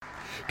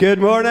Good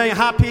morning,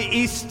 happy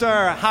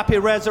Easter, happy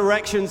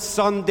Resurrection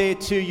Sunday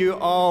to you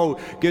all.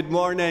 Good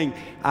morning,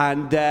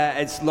 and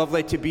it's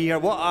lovely to be here.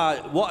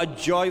 What a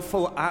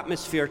joyful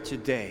atmosphere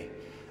today.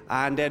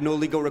 And no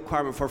legal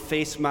requirement for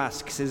face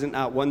masks, isn't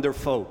that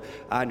wonderful?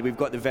 And we've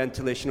got the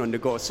ventilation on the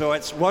go. So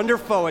it's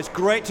wonderful, it's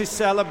great to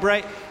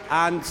celebrate.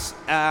 And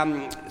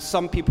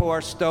some people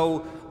are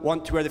still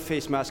want to wear the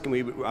face mask, and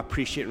we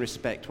appreciate and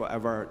respect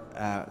whatever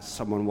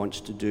someone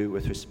wants to do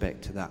with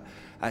respect to that.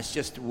 It's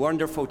just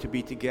wonderful to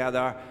be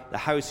together. The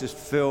house is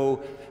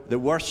full. The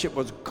worship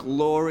was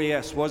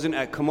glorious, wasn't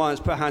it? Come on,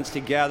 let's put hands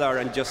together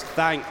and just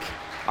thank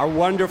our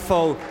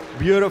wonderful,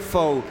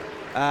 beautiful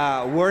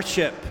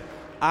worship.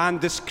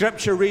 And the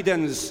scripture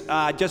readings,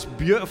 just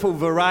beautiful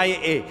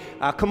variety.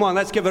 Come on,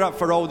 let's give it up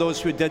for all those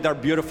who did our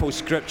beautiful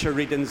scripture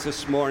readings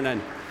this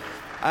morning.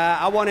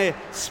 I want to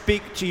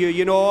speak to you.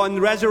 You know, on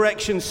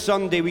Resurrection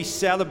Sunday, we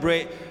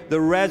celebrate the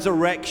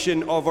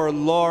resurrection of our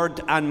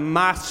Lord and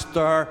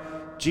Master,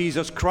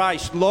 Jesus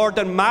Christ. Lord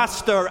and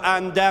Master.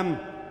 And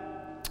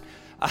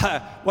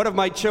one of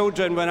my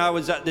children, when I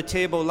was at the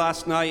table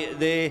last night,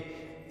 they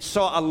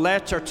saw a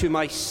letter to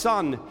my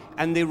son,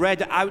 and they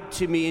read it out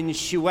to me, and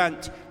she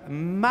went,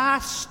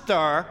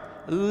 "Master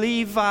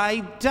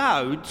Levi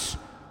Dowd?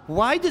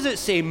 Why does it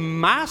say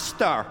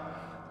Master?"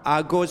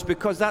 Goes,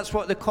 "Because that's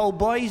what they call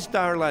boys,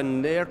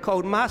 darling. They're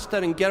called Master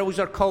and girls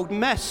are called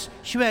Miss."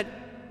 She went,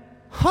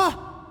 "Huh?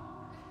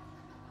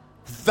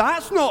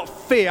 That's not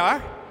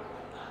fair.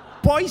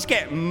 Boys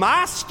get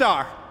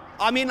Master.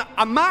 I mean,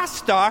 a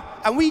Master,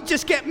 and we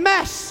just get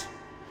Miss."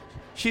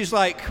 She's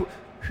like,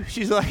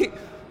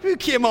 "Who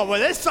came up with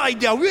this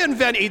idea? We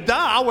invented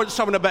that. I want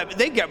something about it.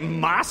 They get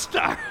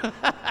Master."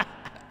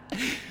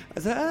 I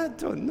said, "I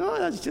don't know.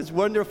 That's just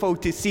wonderful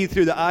to see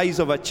through the eyes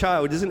of a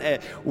child, isn't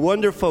it?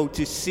 Wonderful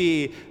to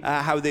see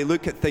how they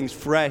look at things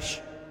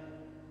fresh."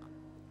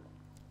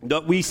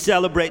 That we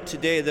celebrate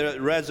today the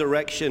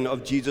resurrection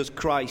of Jesus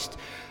Christ.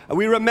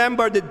 We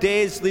remember the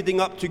days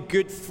leading up to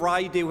Good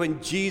Friday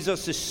when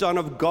Jesus, the Son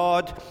of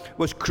God,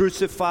 was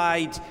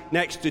crucified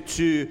next to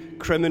two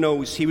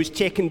criminals. He was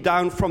taken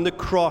down from the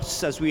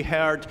cross, as we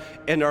heard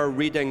in our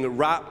reading,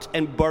 wrapped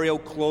in burial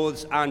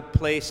clothes and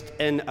placed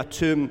in a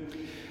tomb.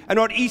 And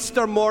on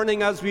Easter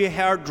morning, as we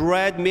heard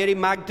read, Mary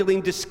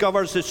Magdalene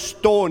discovers the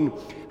stone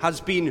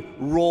has been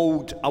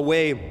rolled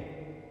away.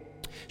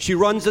 She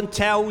runs and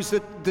tells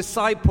the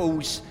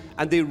disciples,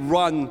 and they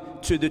run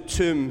to the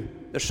tomb.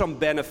 There's some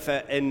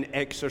benefit in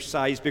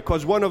exercise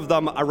because one of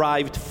them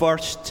arrived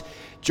first.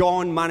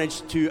 John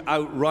managed to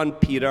outrun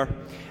Peter.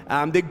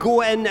 They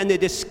go in and they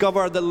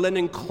discover the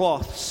linen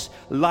cloths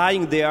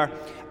lying there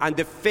and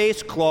the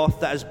face cloth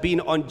that has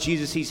been on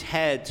Jesus'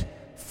 head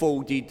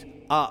folded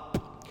up.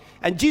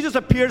 And Jesus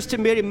appears to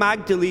Mary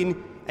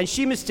Magdalene, and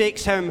she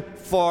mistakes him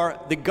for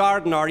the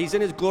gardener. He's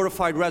in his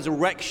glorified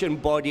resurrection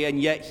body, and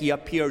yet he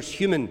appears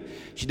human.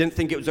 She didn't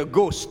think it was a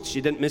ghost.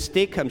 She didn't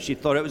mistake him. She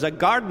thought it was a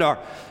gardener.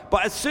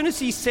 But as soon as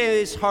he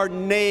says her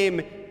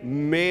name,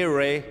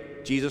 Mary,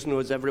 Jesus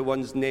knows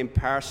everyone's name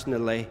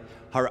personally,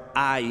 her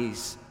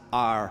eyes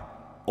are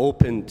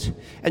opened.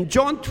 And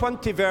John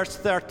 20, verse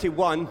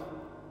 31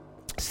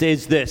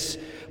 says this,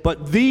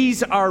 "But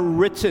these are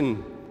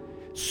written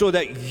so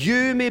that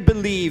you may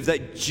believe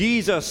that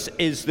Jesus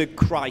is the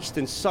Christ."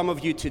 And some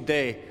of you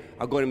today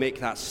are going to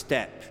make that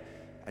step.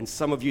 And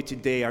some of you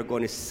today are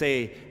going to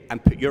say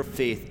and put your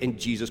faith in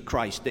Jesus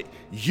Christ. That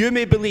you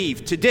may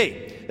believe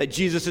today that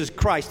Jesus is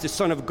Christ, the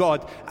Son of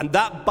God. And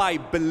that by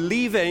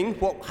believing,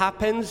 what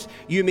happens?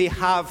 You may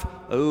have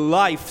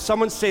life.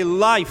 Someone say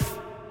life.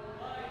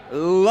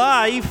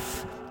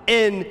 Life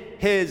in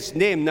his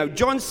name. Now,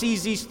 John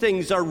sees these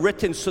things are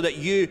written so that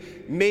you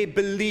may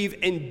believe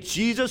in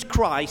Jesus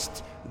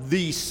Christ,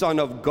 the Son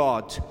of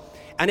God.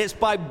 And it's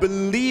by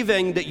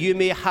believing that you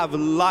may have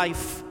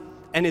life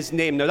in his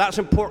name. Now, that's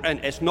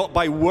important. It's not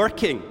by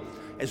working.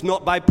 It's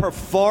not by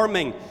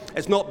performing.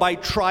 It's not by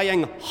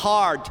trying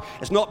hard.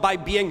 It's not by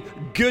being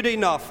good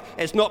enough.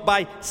 It's not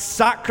by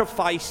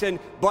sacrificing,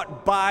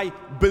 but by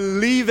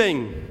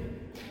believing.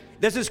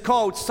 This is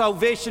called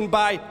salvation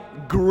by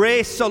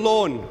grace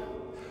alone,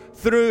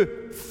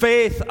 through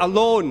faith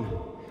alone.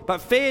 But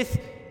faith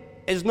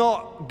is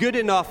not good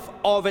enough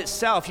of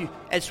itself.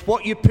 It's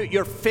what you put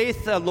your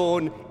faith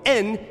alone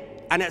in,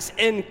 and it's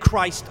in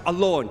Christ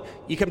alone.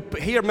 You can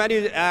hear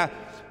many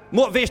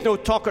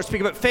motivational talkers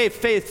speak about faith.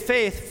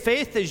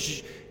 Faith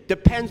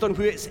depends on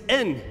who it's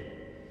in.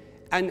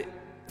 And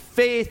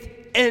faith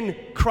in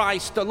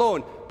Christ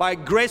alone, by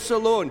grace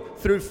alone,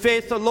 through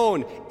faith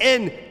alone,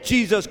 in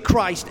Jesus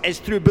Christ, is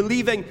through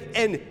believing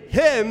in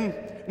him,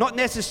 not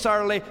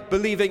necessarily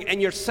believing in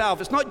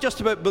yourself. It's not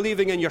just about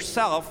believing in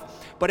yourself,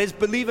 but it's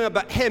believing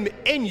about him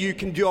in you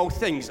can do all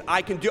things.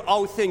 I can do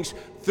all things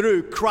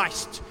through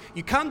Christ.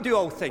 You can't do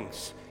all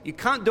things. You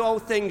can't do all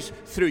things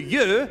through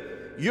you.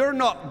 You're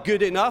not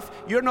good enough.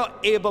 You're not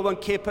able and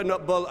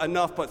capable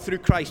enough, but through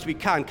Christ we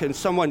can. Can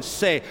someone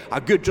say a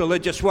good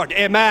religious word?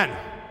 Amen.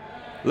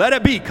 Let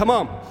it be. Come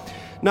on.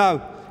 Now,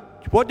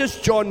 what does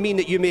John mean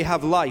that you may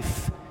have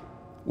life?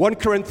 1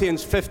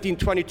 Corinthians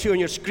 15:22 on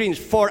your screens.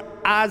 For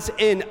as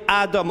in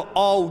Adam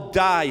all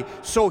die.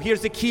 So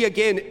here's the key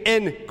again,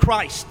 in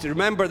Christ.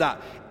 Remember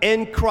that.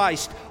 In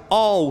Christ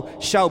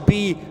all shall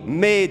be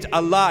made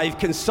alive.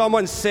 Can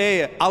someone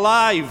say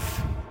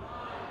alive?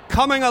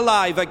 Coming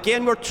alive.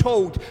 Again, we're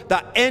told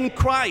that in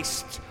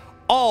Christ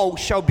all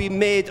shall be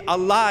made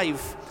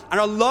alive. And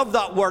I love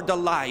that word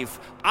alive.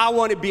 I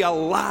want to be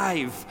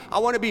alive. I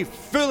want to be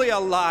fully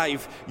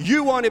alive.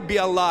 You want to be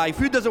alive.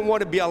 Who doesn't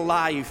want to be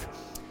alive?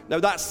 Now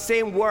that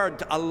same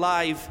word,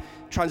 alive,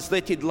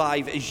 translated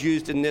live, is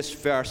used in this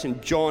verse in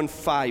John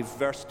 5,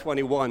 verse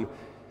 21.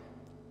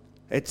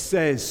 It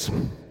says,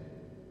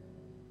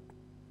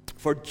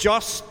 for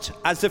just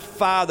as the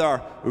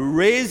Father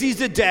raises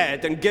the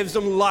dead and gives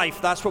them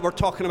life, that's what we're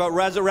talking about,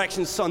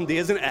 Resurrection Sunday,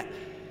 isn't it?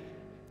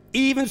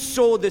 Even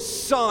so the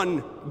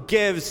Son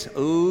gives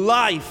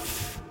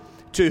life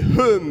to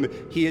whom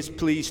he is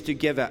pleased to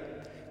give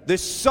it. The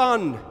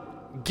Son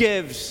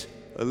gives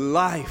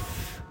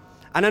life.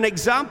 And an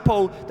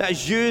example that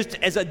is used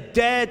is a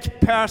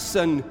dead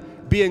person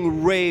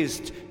being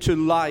raised to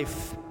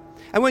life.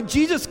 And when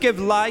Jesus gives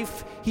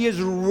life, he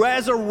is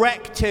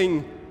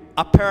resurrecting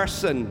a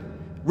person,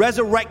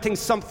 resurrecting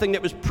something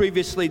that was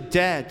previously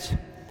dead.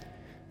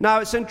 Now,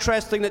 it's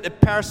interesting that the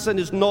person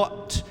is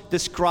not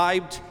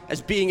described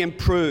as being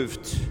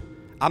improved,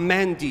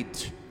 amended,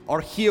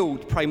 or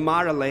healed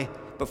primarily,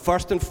 but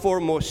first and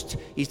foremost,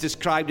 he's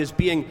described as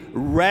being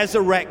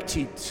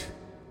resurrected,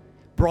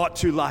 brought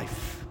to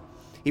life.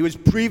 He was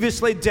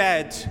previously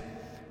dead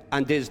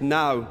and is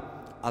now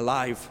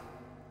alive.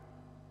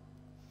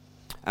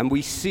 And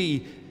we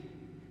see,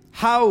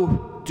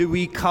 how do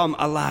we come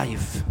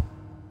alive?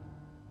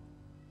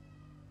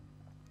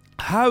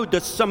 How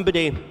does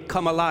somebody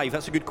come alive?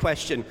 That's a good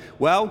question.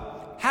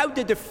 Well, how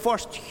did the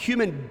first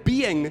human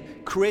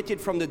being created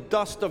from the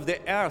dust of the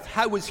earth,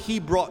 how was he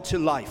brought to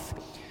life?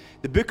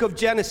 The book of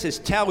Genesis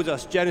tells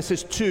us,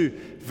 Genesis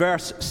 2,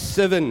 verse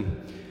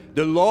 7,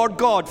 the Lord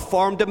God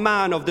formed a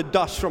man of the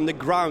dust from the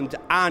ground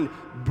and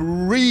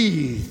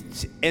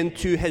breathed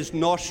into his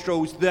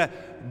nostrils the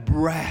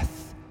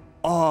breath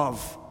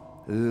of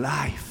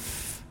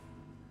life.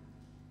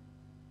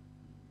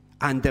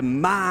 And the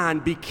man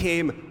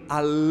became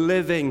a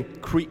living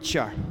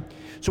creature.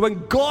 So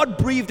when God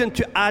breathed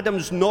into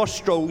Adam's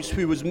nostrils,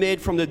 who was made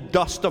from the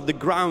dust of the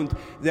ground,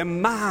 the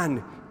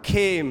man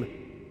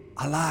came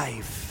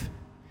alive.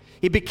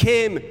 He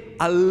became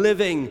a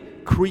living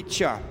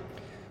creature.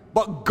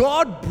 But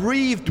God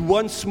breathed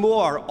once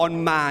more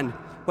on man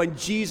when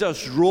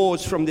Jesus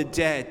rose from the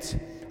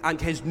dead and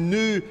his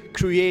new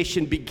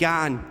creation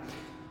began.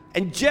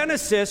 In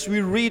Genesis, we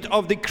read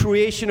of the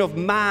creation of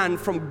man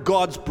from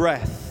God's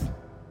breath.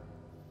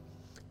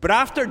 But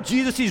after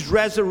Jesus'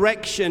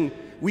 resurrection,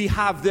 we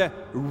have the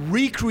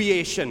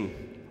recreation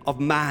of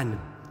man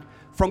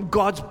from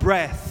God's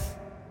breath.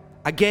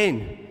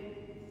 Again,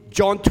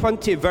 John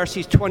 20,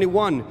 verses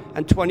 21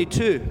 and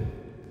 22.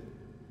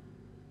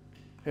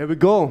 Here we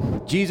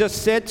go. Jesus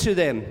said to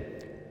them,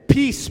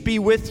 peace be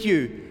with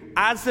you.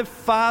 As the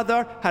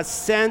Father has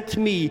sent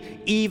me,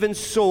 even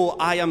so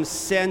I am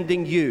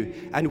sending you.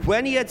 And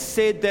when he had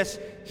said this,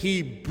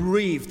 he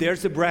breathed.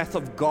 There's the breath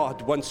of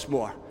God once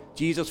more.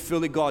 Jesus,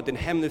 fully God, in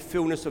him the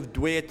fullness of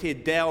deity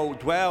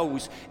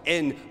dwells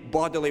in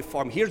bodily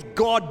form. Here's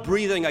God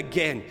breathing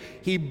again.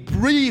 He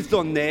breathed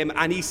on them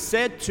and he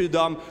said to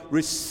them,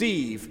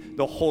 receive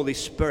the Holy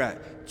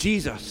Spirit.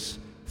 Jesus,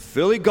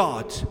 fully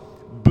God,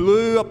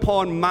 blew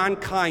upon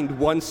mankind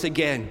once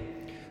again.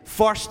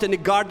 First in the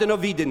Garden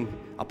of Eden,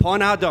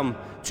 upon Adam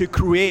to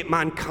create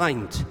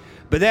mankind.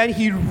 But then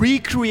he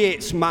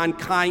recreates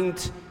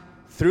mankind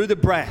through the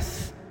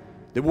breath.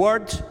 The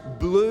word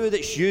blew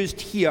that's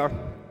used here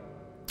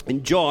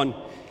in John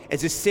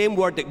is the same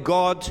word that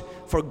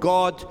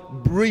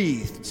God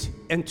breathed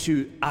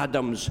into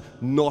Adam's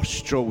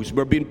nostrils.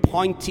 We're being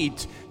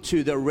pointed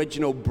to the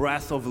original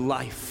breath of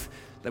life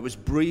that was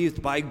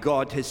breathed by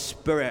God, his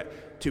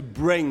Spirit, to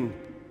bring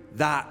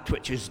that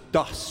which is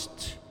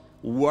dust,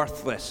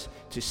 worthless,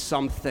 to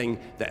something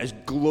that is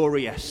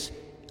glorious,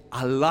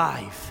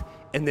 alive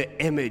in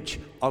the image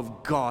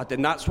of God.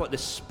 And that's what the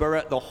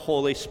Spirit, the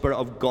Holy Spirit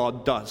of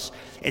God does.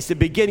 It's the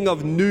beginning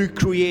of new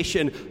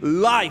creation,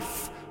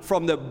 life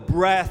from the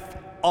breath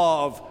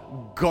of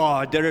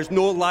God. There is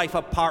no life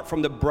apart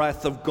from the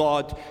breath of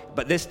God,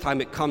 but this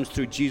time it comes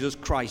through Jesus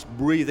Christ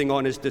breathing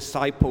on his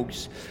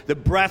disciples. The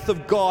breath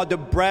of God, the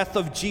breath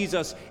of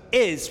Jesus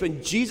is,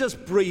 when Jesus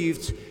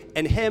breathed,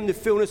 in him the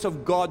fullness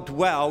of God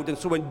dwelled. And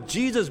so when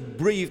Jesus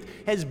breathed,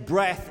 his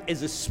breath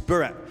is the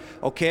Spirit.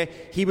 Okay?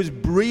 He was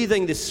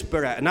breathing the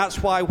Spirit. And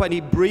that's why when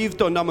he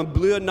breathed on them and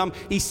blew on them,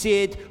 he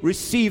said,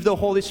 receive the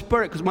Holy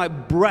Spirit, because my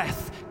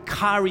breath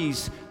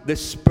carries the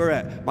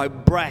Spirit. My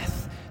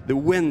breath, the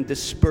wind, the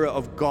Spirit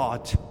of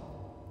God.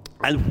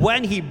 And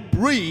when he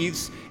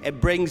breathes,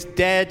 it brings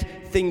dead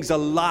things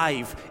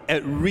alive.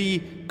 It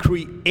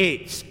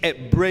recreates.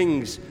 It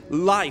brings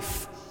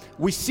life.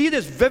 We see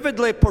this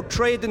vividly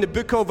portrayed in the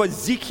book of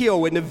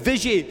Ezekiel, in the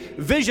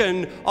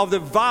vision of the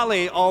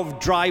valley of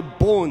dry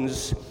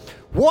bones.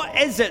 What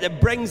is it that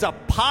brings a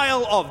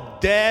pile of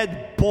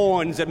dead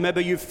bones? And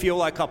maybe you feel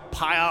like a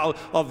pile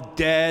of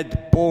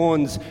dead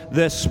bones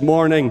this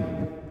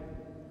morning.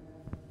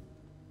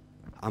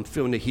 I'm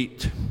feeling the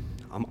heat.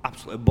 I'm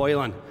absolutely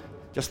boiling,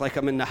 just like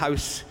I'm in the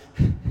house.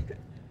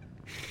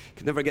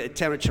 Can never get the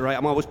temperature right.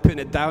 I'm always putting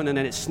it down, and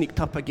then it's sneaked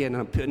up again,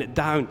 and I'm putting it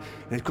down,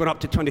 and it's going up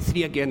to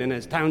 23 again, and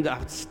it's down.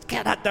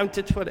 Get that down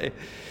to 20.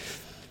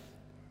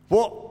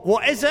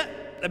 What is it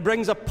that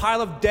brings a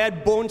pile of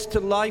dead bones to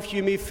life?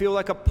 You may feel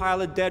like a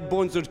pile of dead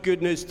bones. There's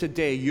good news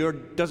today.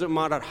 Doesn't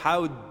matter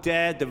how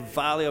dead the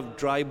valley of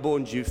dry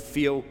bones you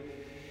feel,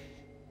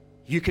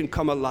 you can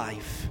come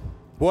alive.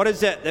 What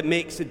is it that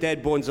makes the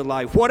dead bones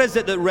alive? What is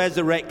it that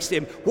resurrects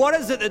them? What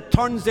is it that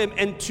turns them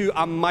into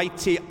a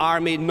mighty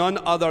army? None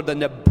other than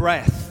the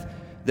breath,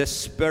 the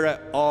Spirit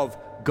of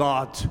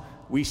God.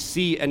 We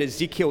see in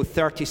Ezekiel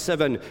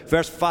 37,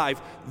 verse 5,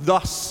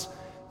 Thus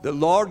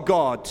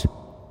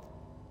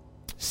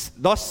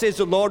says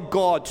the Lord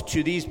God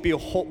to these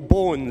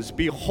bones,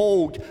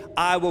 behold,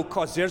 I will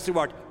cause, there's the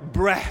word,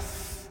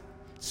 breath,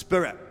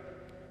 Spirit,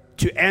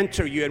 to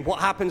enter you. And what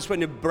happens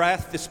when the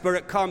breath, the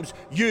Spirit comes?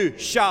 You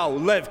shall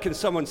live. Can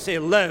someone say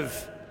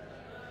live?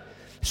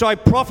 So I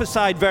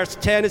prophesied, verse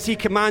 10, as he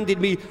commanded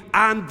me,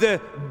 and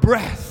the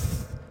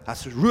breath,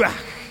 that's ruach,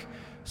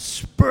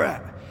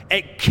 Spirit,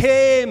 it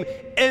came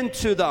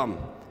into them.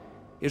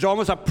 It's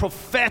almost a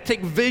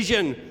prophetic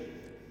vision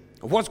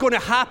of what's going to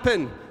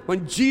happen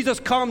when Jesus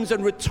comes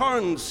and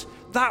returns.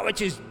 That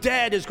which is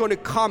dead is going to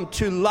come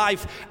to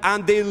life,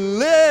 and they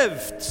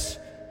lived.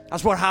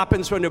 That's what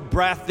happens when the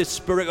breath, the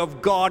Spirit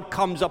of God,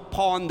 comes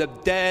upon the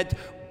dead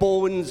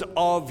bones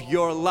of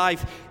your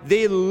life.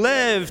 They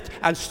lived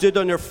and stood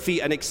on their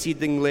feet, an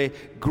exceedingly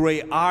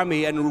great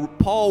army. And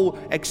Paul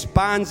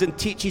expands and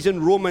teaches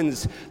in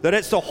Romans that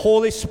it's the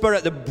Holy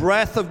Spirit, the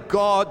breath of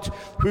God,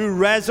 who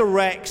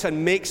resurrects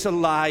and makes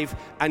alive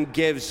and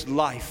gives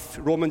life.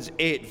 Romans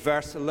 8,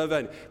 verse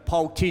 11,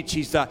 Paul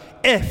teaches that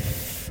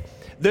if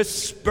the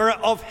Spirit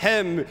of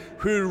Him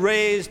who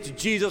raised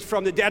Jesus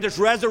from the dead. It's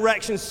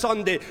Resurrection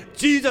Sunday.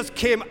 Jesus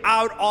came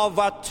out of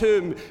a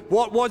tomb.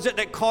 What was it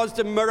that caused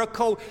the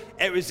miracle?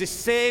 It was the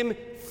same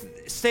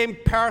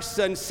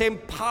person, same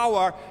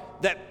power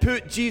that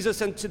put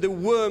Jesus into the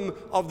womb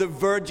of the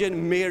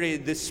Virgin Mary.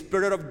 The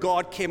Spirit of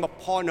God came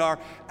upon her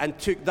and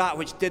took that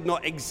which did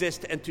not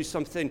exist into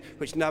something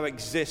which now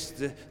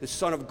exists, the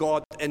Son of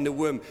God in the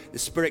womb. The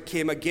Spirit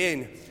came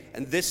again,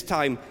 and this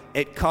time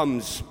it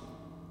comes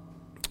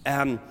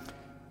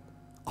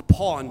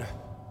upon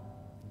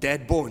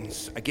dead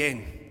bones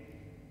again.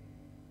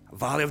 A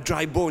valley of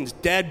dry bones,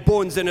 dead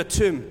bones in a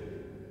tomb.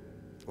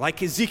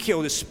 Like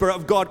Ezekiel, the Spirit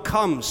of God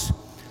comes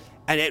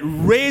and it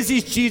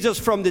raises Jesus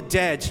from the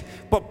dead.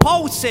 But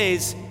Paul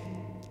says,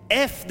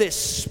 if the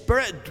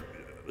Spirit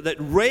that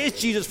raised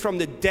Jesus from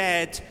the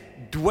dead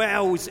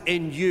dwells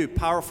in you,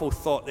 powerful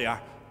thought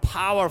there,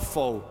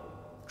 powerful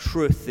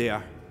truth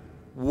there.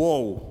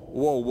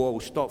 Whoa,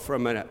 stop for a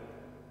minute.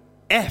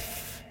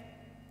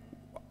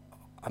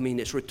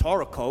 It's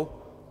rhetorical.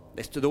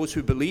 It's to those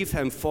who believe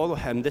Him, follow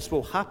Him, this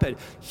will happen.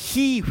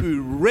 He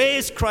who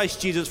raised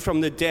Christ Jesus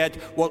from the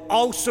dead will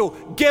also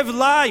give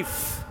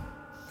life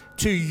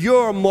to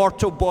your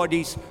mortal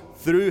bodies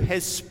through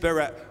His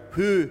Spirit,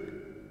 who,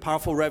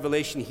 powerful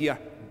revelation here,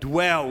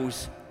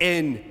 dwells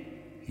in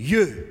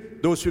you.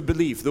 Those who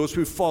believe, those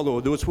who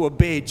follow, those who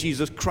obey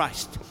Jesus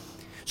Christ.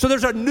 So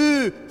there's a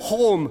new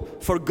home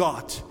for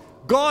God.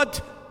 God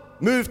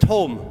moved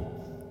home.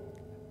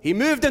 He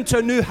moved into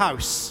a new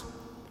house.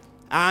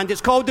 And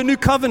it's called the New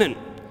Covenant,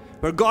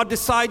 where God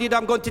decided,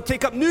 I'm going to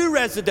take up new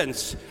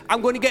residence. I'm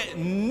going to get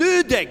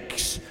new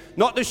digs,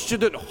 not the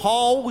student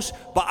halls,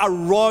 but a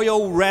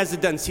royal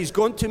residence. He's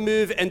going to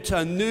move into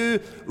a new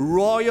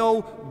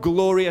royal,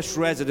 glorious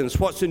residence.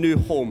 What's a new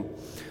home?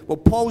 Well,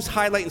 Paul's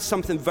highlighting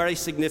something very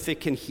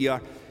significant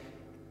here.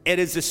 It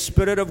is the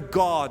Spirit of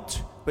God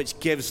which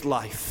gives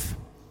life.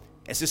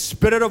 It's the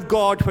Spirit of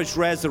God which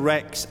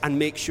resurrects and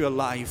makes you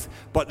alive.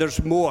 But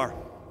there's more.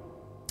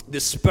 The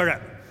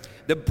Spirit,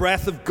 the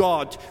breath of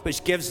God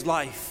which gives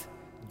life,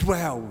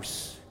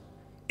 dwells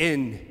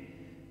in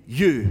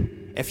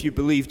you if you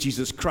believe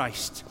Jesus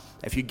Christ,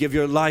 if you give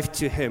your life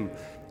to Him,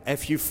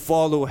 if you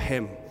follow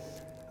Him,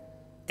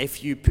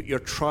 if you put your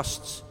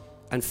trust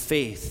and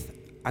faith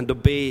and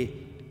obey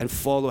and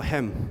follow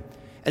Him.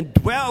 And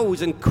dwell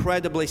is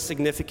incredibly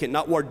significant.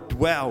 That word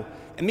dwell,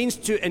 it means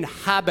to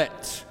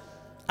inhabit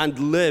and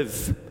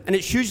live. And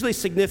it's hugely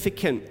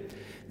significant.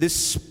 The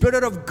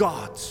Spirit of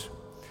God,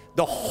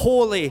 the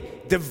holy,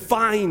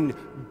 divine,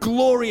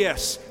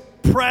 glorious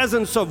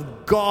presence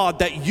of God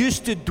that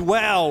used to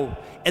dwell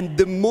in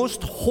the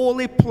most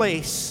holy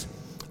place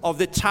of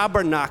the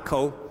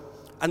tabernacle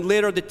and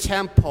later the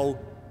temple,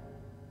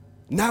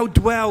 now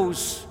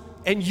dwells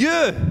in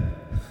you.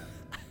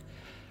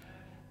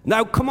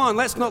 Now, come on,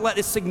 let's not let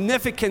the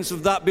significance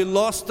of that be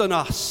lost on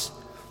us.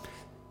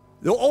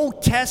 The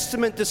Old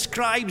Testament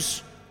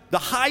describes The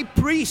high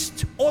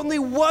priest, only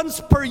once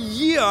per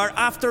year,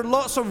 after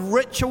lots of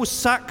ritual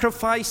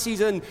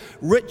sacrifices and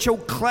ritual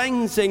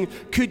cleansing,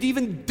 could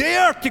even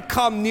dare to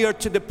come near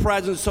to the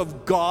presence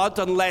of God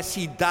unless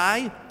he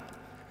died.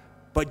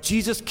 But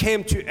Jesus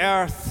came to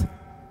earth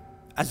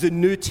as the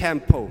new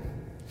temple,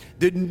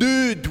 the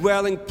new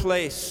dwelling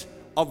place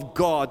of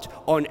God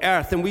on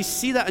earth. And we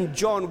see that in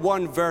John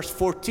 1 verse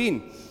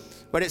 14.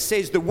 But it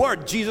says the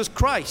Word, Jesus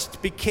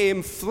Christ,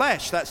 became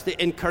flesh, that's the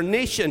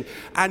incarnation,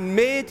 and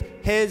made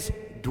his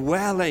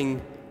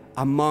dwelling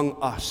among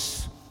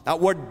us. That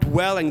word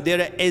dwelling,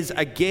 there it is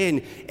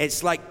again.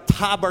 It's like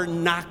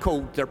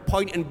tabernacle. They're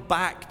pointing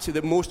back to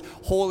the most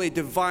holy,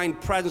 divine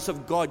presence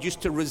of God.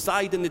 Used to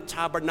reside in the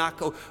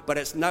tabernacle, but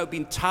it's now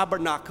been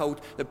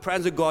tabernacled. The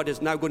presence of God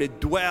is now going to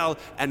dwell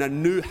in a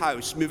new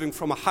house, moving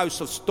from a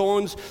house of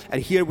stones.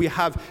 And here we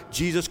have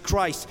Jesus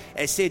Christ.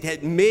 It said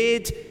it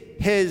made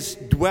his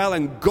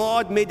dwelling.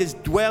 God made his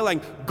dwelling.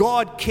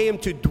 God came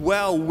to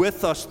dwell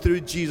with us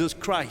through Jesus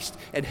Christ.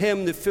 In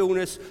him the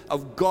fullness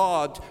of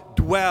God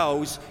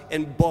dwells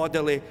in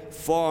bodily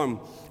form.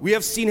 We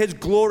have seen his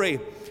glory,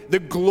 the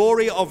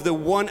glory of the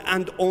one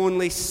and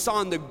only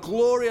Son, the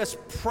glorious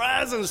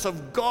presence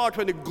of God.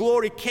 When the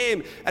glory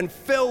came and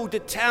filled the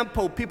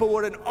temple, people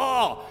were in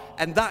awe.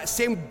 And that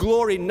same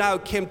glory now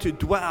came to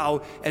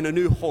dwell in a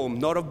new home,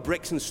 not of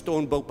bricks and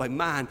stone built by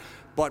man,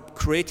 but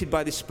created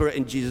by the Spirit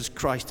in Jesus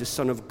Christ, the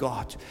Son of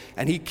God.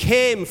 And he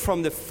came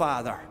from the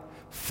Father,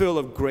 full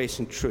of grace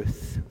and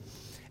truth.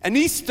 In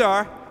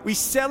Easter, we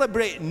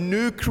celebrate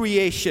new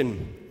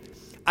creation,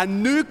 a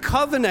new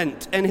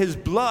covenant in his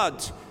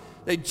blood.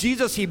 That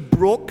Jesus, he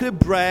broke the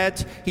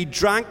bread, he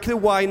drank the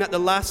wine at the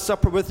Last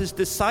Supper with his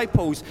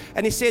disciples,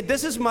 and he said,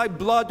 "This is my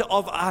blood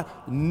of a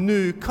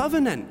new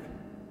covenant."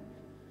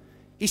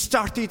 He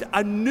started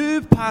a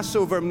new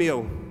Passover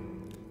meal.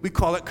 We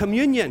call it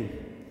communion.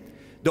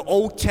 The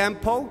old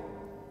temple,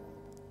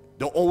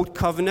 the old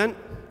covenant,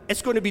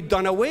 it's going to be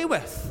done away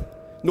with,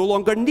 no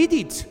longer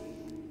needed.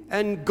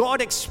 And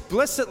God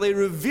explicitly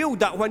revealed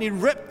that when he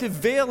ripped the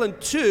veil in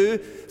two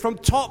from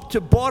top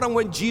to bottom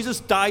when Jesus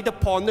died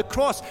upon the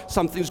cross.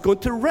 Something's going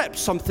to rip,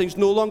 something's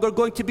no longer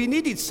going to be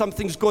needed,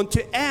 something's going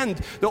to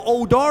end. The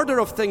old order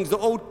of things, the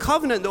old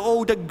covenant, the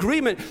old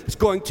agreement is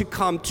going to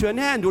come to an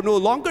end. We'll no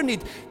longer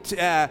need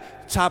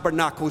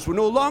tabernacles, we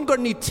no longer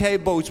need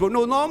tables, we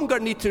no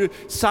longer need to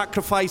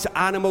sacrifice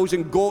animals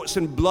and goats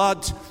and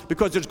blood,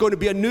 because there's going to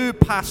be a new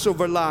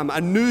Passover lamb, a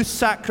new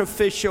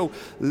sacrificial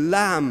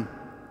lamb.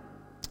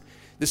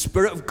 The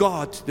Spirit of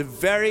God, the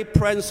very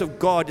presence of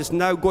God, is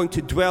now going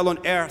to dwell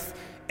on earth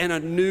in a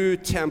new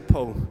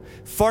temple.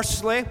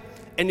 Firstly,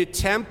 in the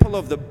temple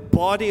of the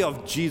body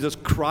of Jesus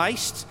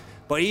Christ.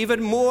 But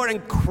even more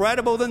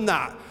incredible than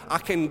that, I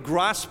can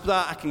grasp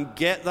that, I can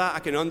get that, I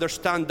can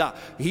understand that.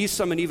 He's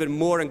something even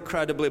more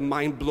incredibly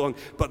mind-blowing.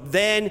 But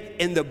then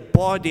in the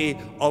body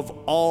of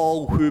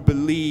all who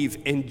believe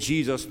in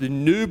Jesus, the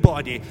new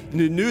body,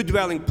 the new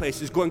dwelling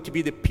place is going to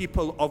be the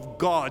people of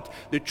God,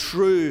 the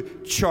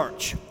true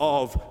church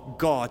of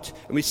God.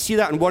 And we see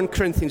that in 1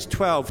 Corinthians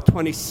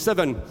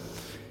 12:27.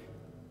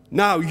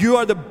 Now, you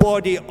are the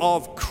body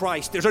of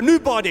Christ. There's a new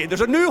body,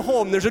 there's a new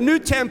home, there's a new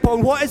temple.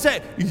 And what is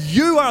it?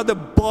 You are the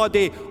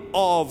body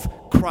of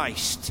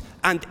Christ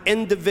and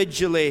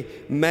individually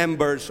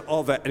members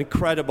of it.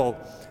 Incredible.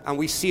 And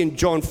we see in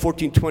John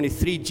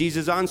 14:23,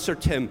 Jesus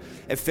answered him,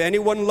 "If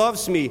anyone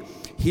loves me,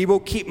 he will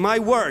keep my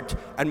word,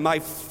 and my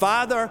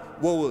Father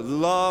will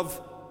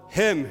love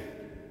him.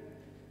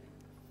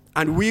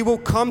 And we will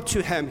come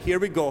to him." Here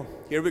we go.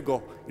 You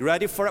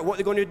ready for it? What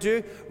they're going to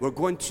do? We're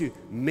going to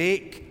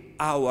make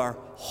our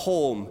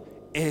home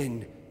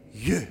in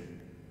you.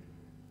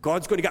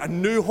 God's going to get a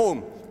new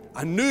home,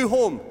 a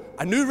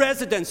new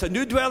residence, a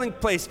new dwelling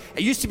place.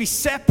 It used to be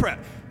separate,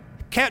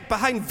 kept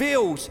behind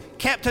veils,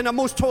 kept in a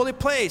most holy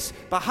place,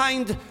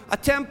 behind a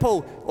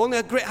temple, only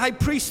a great high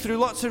priest through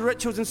lots of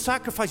rituals and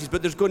sacrifices.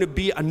 But there's going to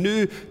be a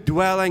new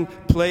dwelling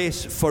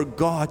place for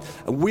God,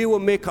 and we will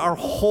make our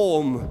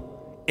home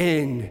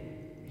in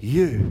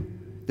you.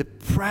 The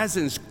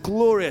presence,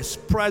 glorious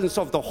presence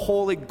of the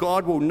holy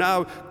God will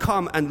now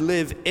come and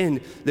live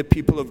in the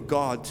people of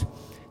God.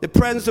 The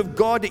presence of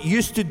God that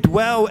used to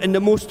dwell in the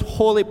most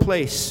holy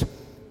place.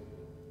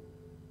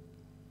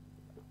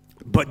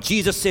 But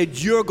Jesus said,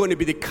 you're going to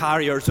be the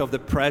carriers of the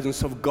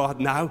presence of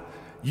God now.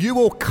 You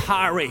will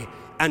carry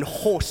and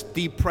host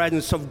the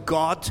presence of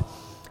God.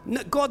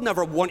 God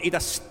never wanted a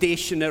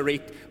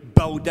stationary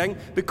building,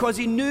 because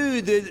he knew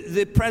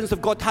the presence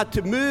of God had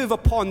to move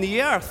upon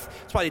the earth.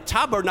 That's why the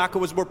tabernacle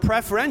was more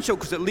preferential,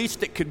 because at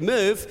least it could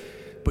move.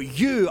 But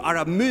you are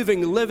a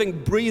moving,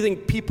 living, breathing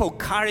people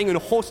carrying and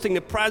hosting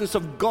the presence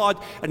of God.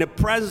 And the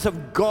presence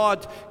of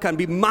God can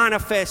be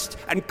manifest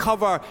and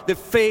cover the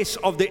face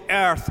of the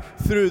earth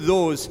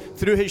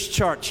through his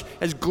church,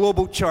 his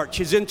global church,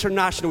 his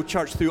international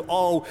church, through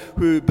all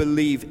who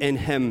believe in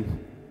him.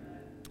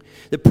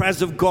 The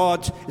presence of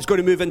God is going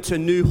to move into a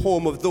new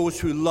home of those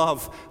who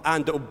love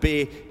and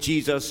obey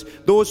Jesus.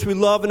 Those who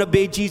love and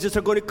obey Jesus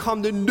are going to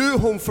come the new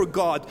home for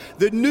God,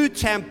 the new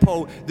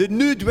temple, the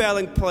new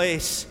dwelling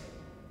place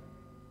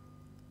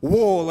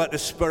Whoa, let the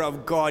Spirit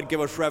of God give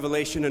us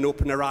revelation and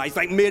open our eyes.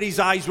 Like Mary's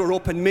eyes were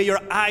open, may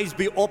your eyes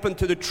be open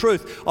to the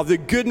truth of the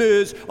good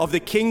news of the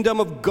kingdom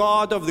of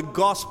God, of the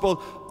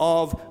gospel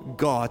of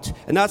God.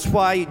 And that's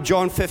why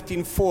John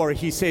 15:4,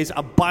 he says,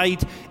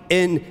 abide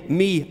in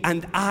me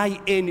and I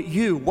in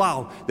you.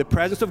 Wow, the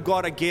presence of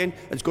God again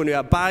is going to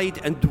abide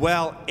and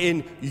dwell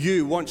in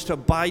you, wants to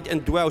abide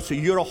and dwell. So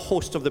you're a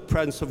host of the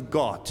presence of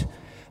God.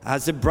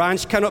 As the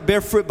branch cannot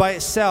bear fruit by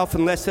itself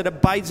unless it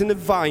abides in the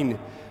vine,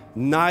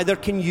 neither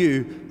can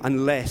you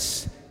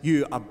unless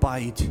you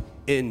abide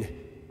in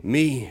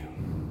me.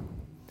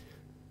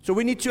 So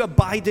we need to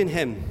abide in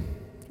him,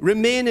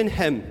 remain in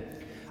him,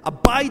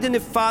 abide in the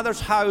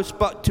Father's house.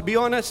 But to be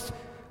honest,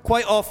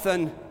 quite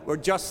often we're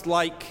just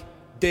like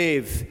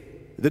Dave,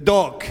 the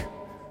dog,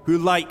 who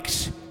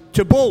likes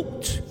to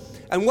bolt.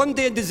 And one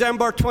day in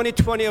December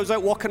 2020, I was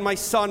out walking my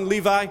son,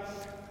 Levi,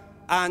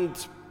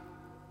 and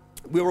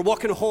we were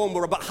walking home. We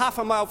were about half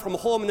a mile from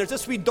home, and there's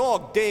this wee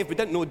dog, Dave. We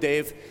didn't know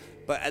Dave.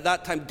 But at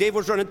that time, Dave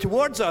was running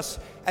towards us,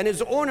 and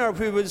his owner,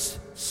 who was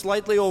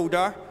slightly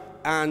older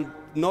and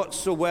not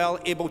so well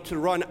able to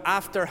run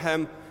after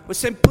him, was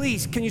saying,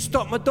 please, can you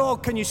stop my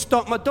dog? Can you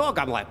stop my dog?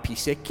 I'm like,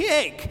 piece of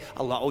cake.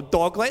 A little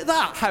dog like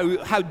that.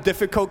 How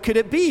difficult could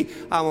it be?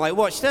 I'm like,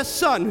 watch this,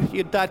 son.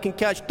 Your dad can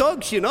catch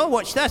dogs, you know.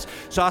 Watch this.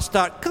 So I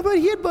start, come on,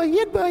 here, boy,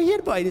 here, boy, here,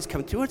 boy. And he's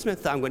coming towards me. I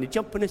thought, I'm going to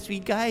jump on this wee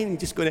guy and I'm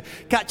just going to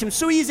catch him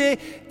so easy.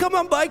 Come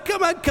on, boy,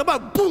 come on, come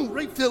on. Boom,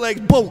 right through the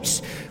legs,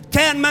 bolts.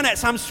 10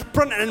 minutes, I'm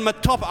sprinting in my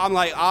top. I'm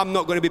like, I'm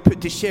not going to be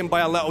put to shame by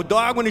a little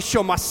dog. I'm going to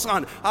show my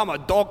son I'm a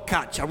dog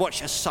catcher.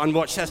 Watch this, son,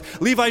 watch this.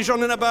 Levi's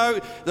running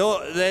about.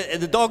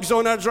 The dog's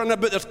owner's running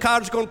about. There's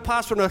cars going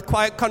past on a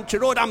quiet country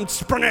road. I'm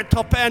sprinting at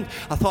top end.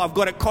 I thought, I've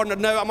got it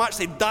cornered now. I'm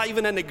actually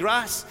diving in the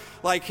grass,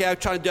 like trying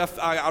to do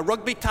a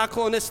rugby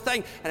tackle on this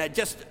thing. And it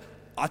just,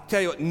 I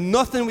tell you,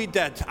 nothing we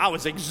did. I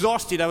was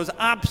exhausted. I was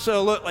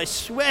absolutely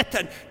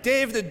sweating.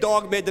 Dave the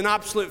dog made an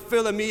absolute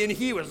fool of me, and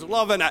he was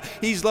loving it.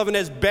 He's living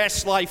his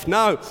best life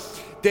now,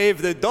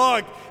 Dave the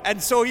dog.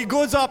 And so he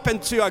goes up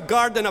into a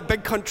garden, a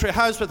big country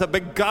house with a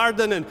big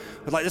garden, and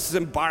we're like, this is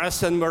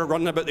embarrassing. We're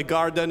running about the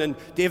garden, and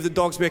Dave the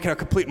dog's making a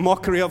complete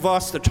mockery of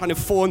us. They're trying to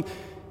phone.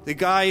 The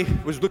guy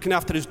was looking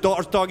after his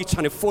daughter's dog. He's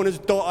trying to phone his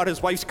daughter.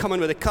 His wife's coming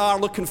with a car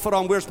looking for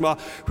him. Where's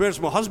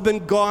my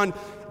husband gone?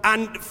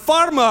 And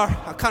farmer,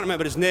 I can't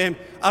remember his name,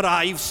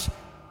 arrives,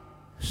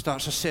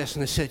 starts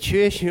assessing the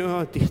situation.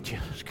 Oh, dear,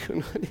 what's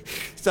going on?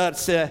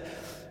 Starts,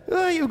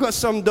 oh, you've got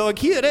some dog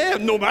here, eh?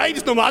 No, mine,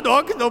 it's not my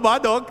dog, not my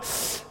dog.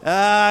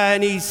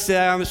 And he's,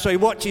 so he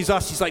watches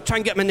us. He's like, try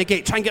and get him in the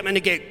gate, try and get him in the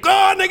gate.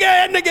 Go in the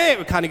gate, in the gate.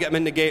 We can't get him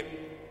in the gate.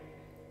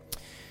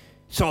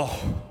 So,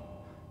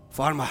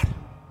 farmer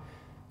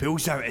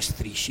pulls out his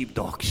 3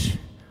 sheepdogs.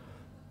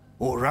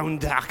 Oh,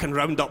 I can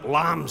round up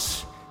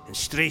lambs and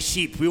stray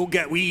sheep. We'll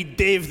get wee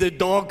Dave the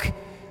dog.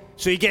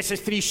 So he gets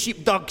his 3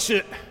 sheepdogs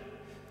out.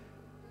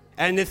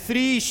 And the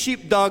 3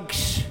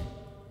 sheepdogs,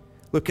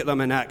 look at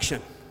them in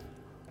action.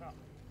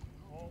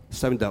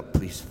 Sound up,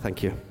 please.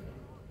 Thank you.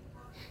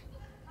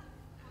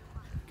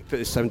 Put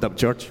the sound up,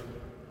 George.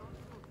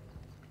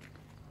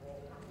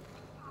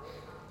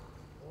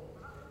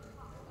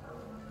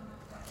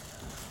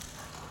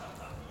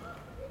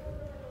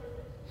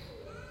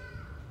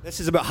 This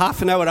is about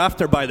half an hour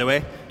after, by the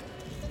way.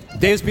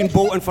 Dave's been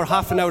bolting for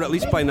half an hour at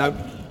least by now.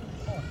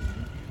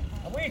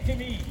 Away to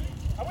me!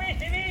 Away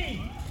to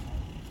me!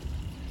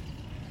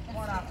 Come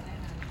on up.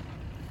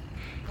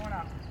 Come on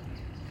up.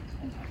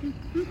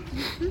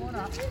 Come on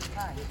up.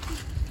 Hi.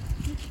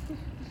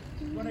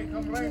 When it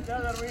comes round the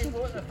other way,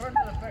 go at the front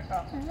of the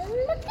pickup.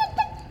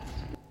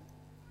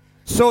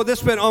 So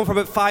this went on for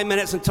about 5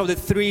 minutes until the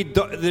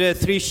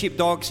three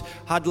sheepdogs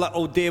had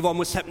little Dave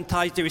almost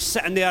hypnotized. He was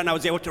sitting there and I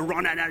was able to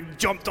run in and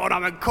jumped on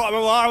him and caught him.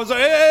 I was like,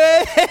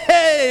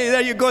 hey,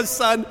 there you go,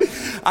 son.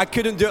 I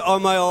couldn't do it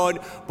on my own,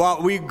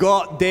 but we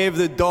got Dave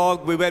the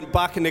dog. We went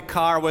back in the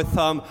car with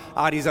him,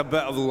 and he's a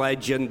bit of a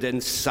legend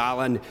in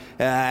Salon.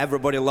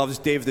 Everybody loves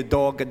Dave the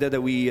dog. I did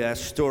a wee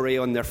story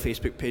on their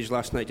Facebook page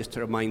last night just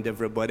to remind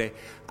everybody.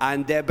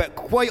 And but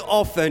quite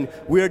often,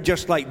 we're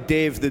just like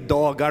Dave the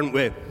dog, aren't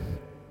we?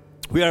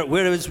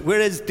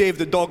 Where is Dave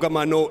the dog on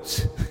my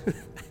notes?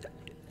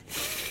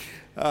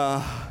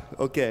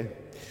 Okay.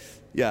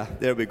 Yeah,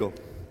 there we go.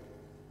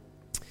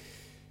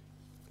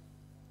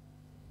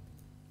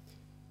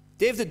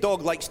 Dave the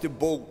dog likes to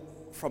bolt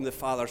from the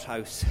Father's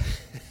house.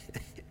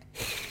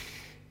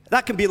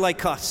 That can be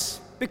like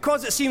us.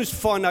 Because it seems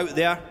fun out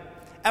there.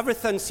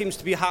 Everything seems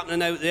to be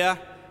happening out there.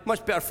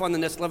 Much better fun than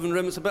this living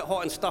room. It's a bit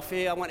hot and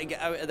stuffy. I want to get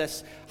out of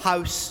this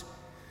house.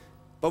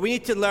 But we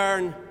need to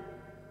learn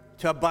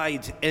to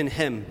abide in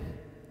him.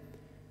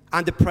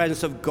 And the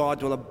presence of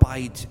God will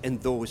abide in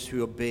those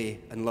who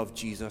obey and love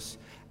Jesus.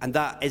 And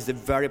that is the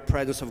very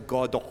presence of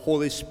God, the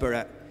Holy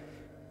Spirit,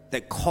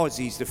 that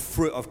causes the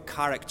fruit of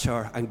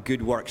character and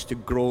good works to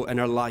grow in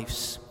our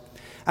lives.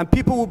 And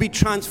people will be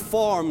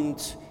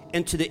transformed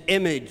into the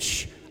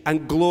image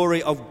and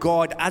glory of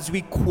God as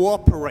we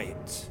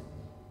cooperate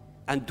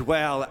and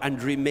dwell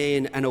and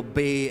remain and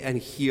obey and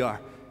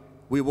hear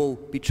we will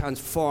be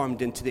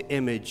transformed into the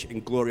image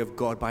and glory of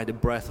God by the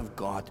breath of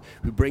God,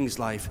 who brings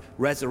life,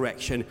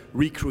 resurrection,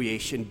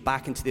 recreation,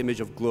 back into the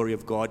image of glory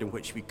of God, in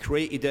which we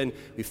created in,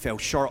 we fell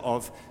short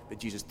of, but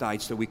Jesus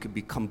died so we could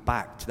become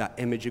back to that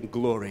image and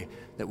glory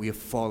that we have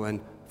fallen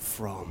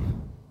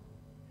from.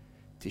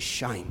 To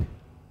shine,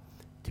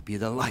 to be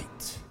the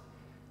light,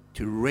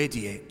 to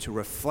radiate, to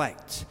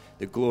reflect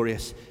the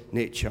glorious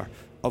nature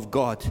of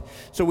God.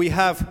 So we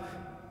have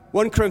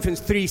 1 Corinthians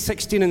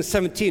 3:16 and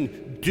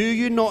 17. Do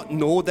you not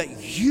know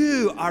that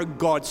you are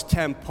God's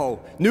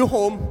temple? New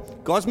home,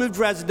 God's moved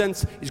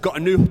residence, he's got a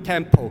new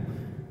temple.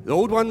 The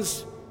old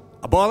one's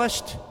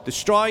abolished,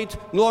 destroyed,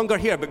 no longer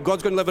here, but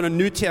God's going to live in a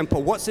new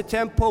temple. What's the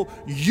temple?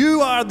 You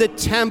are the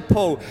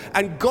temple,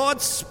 and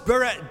God's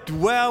Spirit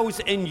dwells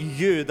in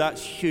you.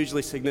 That's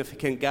hugely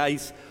significant,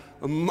 guys.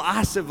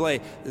 Massively,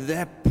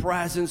 the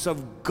presence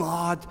of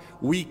God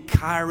we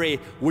carry,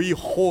 we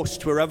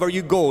host wherever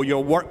you go,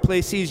 your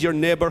workplaces, your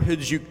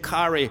neighborhoods, you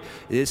carry.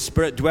 His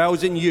Spirit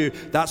dwells in you.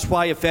 That's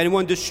why if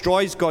anyone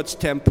destroys God's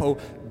temple,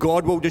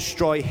 God will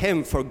destroy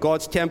him, for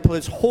God's temple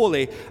is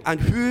holy. And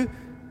who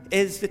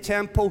is the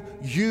temple?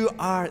 You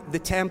are the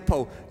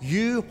temple.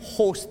 You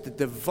host the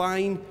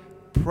divine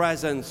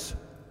presence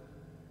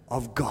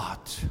of God.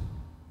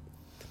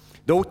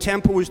 The old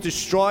temple was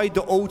destroyed.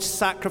 The old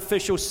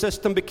sacrificial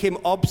system became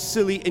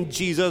obsolete in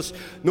Jesus.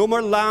 No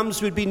more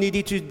lambs would be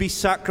needed to be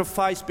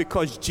sacrificed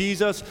because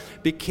Jesus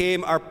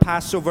became our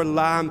Passover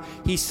lamb.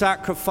 He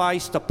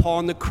sacrificed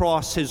upon the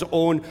cross his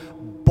own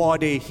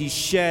body. He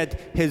shed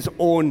his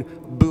own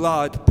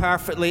blood.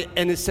 Perfectly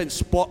innocent,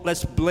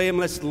 spotless,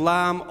 blameless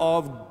Lamb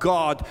of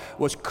God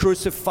was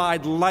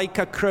crucified like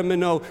a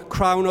criminal,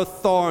 crown of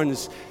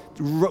thorns,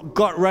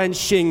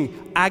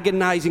 gut-wrenching,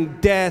 agonizing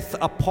death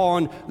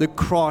upon the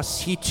cross.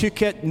 He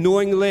took it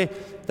knowingly.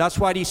 That's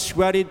why he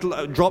sweated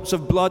drops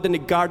of blood in the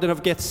Garden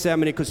of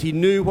Gethsemane, because he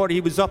knew what he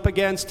was up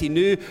against. He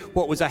knew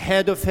what was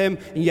ahead of him,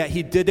 and yet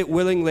he did it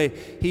willingly.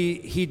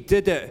 He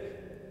did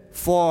it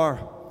for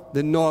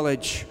the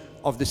knowledge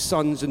of the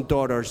sons and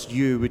daughters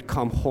you would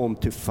come home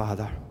to,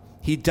 Father.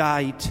 He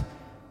died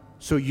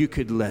so you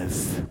could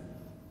live.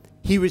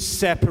 He was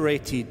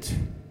separated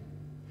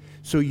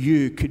so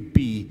you could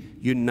be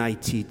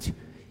united.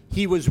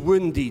 He was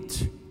wounded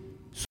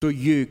so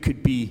you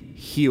could be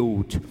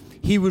healed.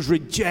 He was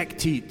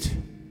rejected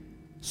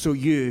so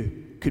you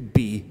could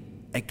be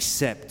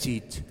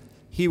accepted.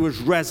 He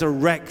was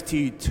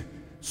resurrected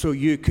so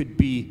you could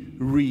be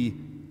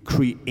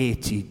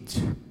recreated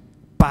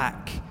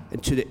back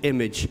into the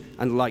image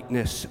and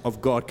likeness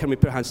of God. Can we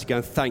put our hands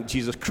together and thank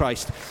Jesus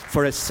Christ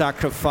for his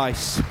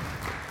sacrifice?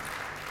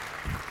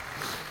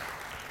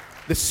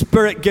 The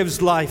Spirit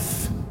gives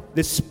life.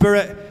 The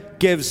Spirit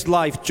gives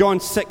life. John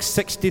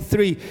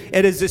 6:63.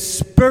 It is the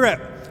Spirit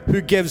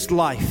who gives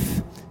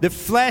life. The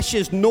flesh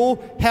is no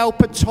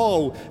help at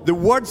all. The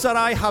words that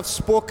I have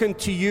spoken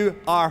to you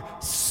are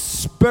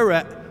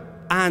spirit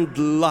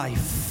and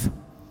life.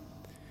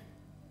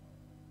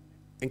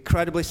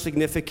 Incredibly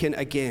significant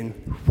again.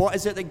 What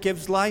is it that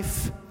gives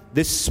life?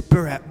 The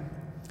Spirit.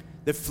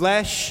 The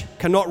flesh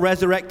cannot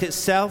resurrect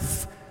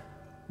itself.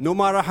 No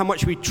matter how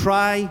much we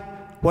try,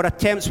 what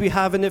attempts we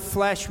have in the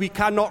flesh, we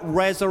cannot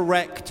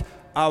resurrect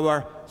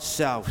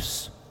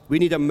ourselves. We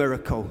need a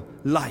miracle.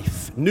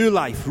 Life, new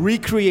life,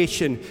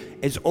 recreation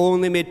is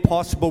only made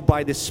possible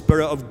by the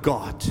Spirit of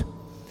God.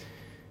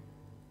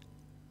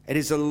 It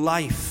is the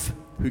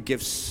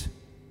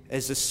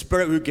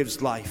Spirit who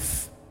gives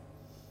life.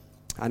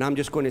 And I'm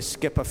just going to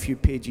skip a few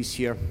pages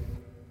here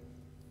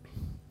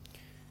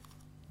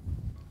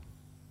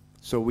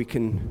so we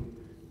can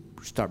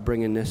start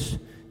bringing this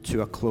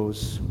to a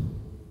close.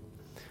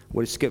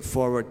 We'll skip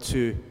forward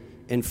to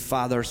in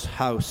Father's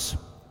house.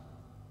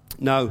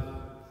 Now,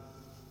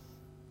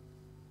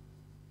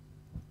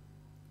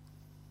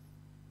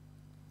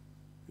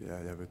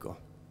 there we go.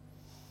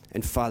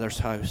 In Father's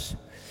house.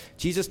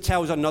 Jesus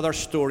tells another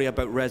story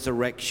about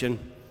resurrection.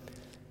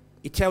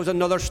 He tells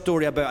another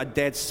story about a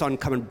dead son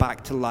coming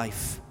back to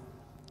life.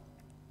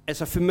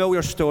 It's a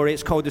familiar story.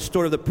 It's called the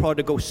story of the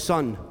prodigal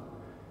son.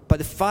 But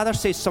the Father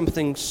says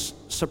something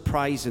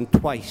surprising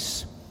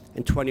twice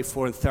in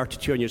 24 and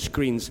 32 on your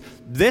screens.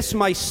 This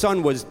my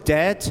son was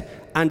dead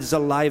and is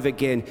alive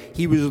again.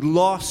 He was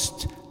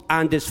lost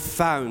and is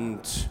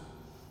found.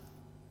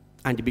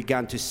 And he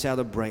began to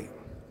celebrate.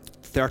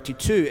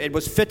 32, it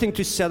was fitting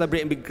to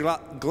celebrate and be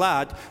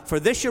glad, for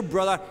this your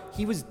brother,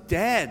 he was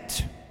dead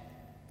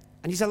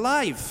and he's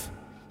alive.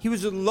 He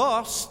was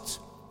lost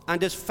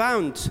and is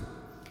found.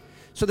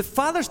 So the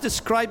Father's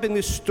describing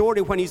this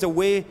story when he's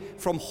away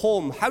from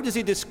home. How does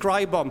he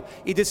describe him?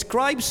 He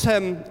describes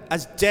him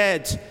as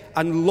dead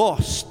and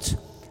lost.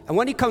 And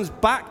when he comes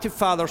back to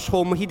Father's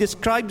home, he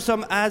describes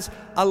him as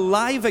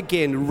alive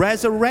again,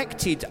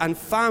 resurrected and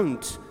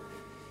found.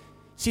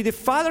 See, the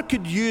Father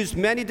could use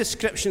many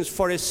descriptions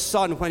for his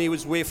Son when he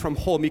was away from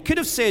home. He could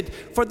have said,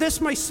 for this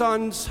my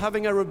son's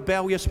having a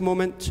rebellious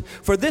moment.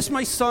 For this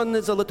my son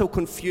is a little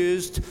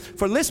confused.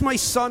 For this my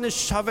son is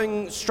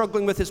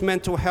struggling with his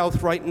mental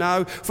health right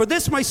now. For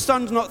this my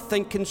son's not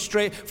thinking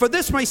straight. For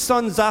this my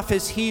son's off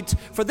his heat.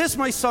 For this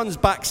my son's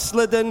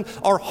backslidden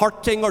or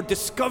hurting or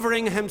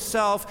discovering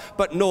himself.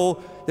 But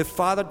no, the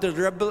Father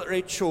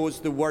deliberately chose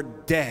the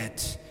word dead.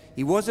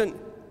 He wasn't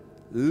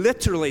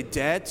literally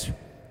dead,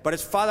 but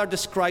his Father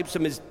describes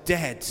him as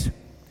dead.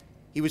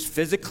 He was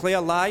physically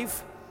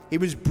alive, he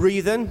was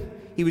breathing,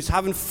 he was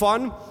having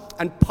fun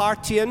and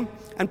partying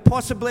and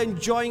possibly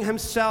enjoying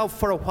himself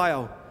for a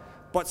while.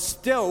 But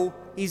still,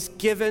 he's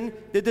given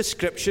the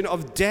description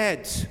of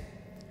dead.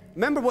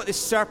 Remember what the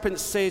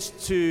serpent says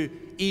to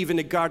Eve in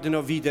the Garden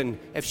of Eden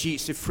if she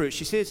eats the fruit.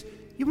 She says,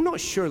 you will not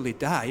surely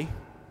die.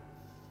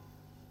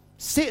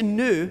 Satan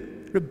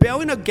knew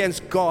rebellion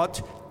against God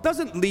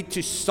doesn't lead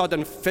to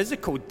sudden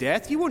physical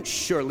death. You won't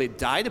surely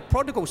die. The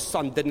prodigal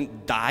son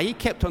didn't die. He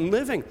kept on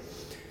living.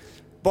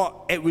 But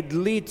it would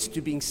lead to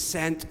being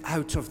sent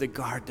out of the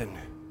garden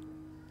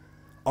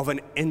of an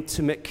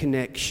intimate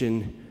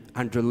connection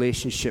and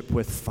relationship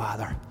with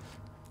Father.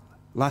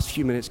 Last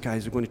few minutes,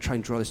 guys, we're going to try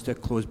and draw this to a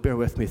close. Bear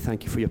with me.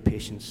 Thank you for your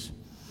patience.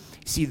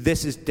 See,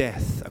 this is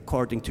death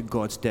according to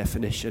God's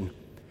definition.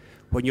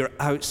 When you're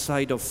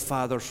outside of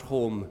Father's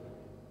home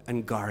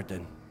and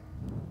garden.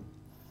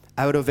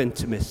 Out of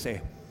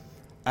intimacy,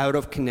 out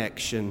of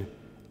connection,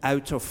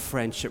 out of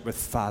friendship with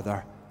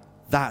Father.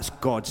 That's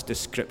God's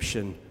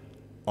description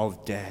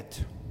of dead.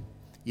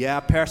 Yeah,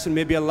 a person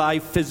may be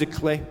alive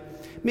physically,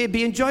 may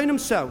be enjoying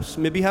themselves,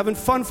 may be having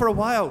fun for a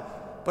while,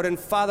 but in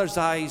Father's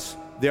eyes,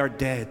 they are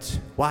dead.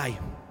 Why?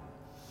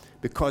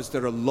 Because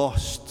they're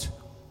lost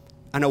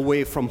and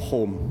away from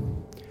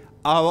home,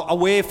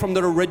 away from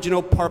their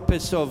original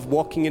purpose of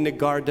walking in the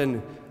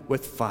garden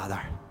with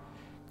Father.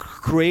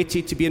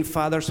 Created to be in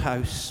Father's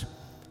house,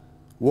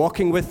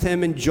 walking with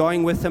him,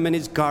 enjoying with him in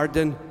his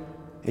garden,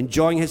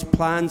 enjoying his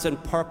plans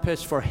and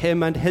purpose for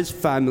him and his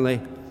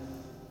family.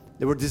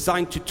 They were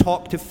designed to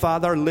talk to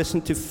Father,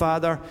 listen to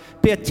Father,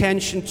 pay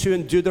attention to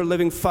and do their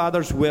living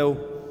Father's will.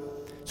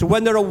 So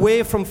when they're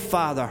away from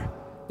Father,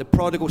 the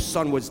prodigal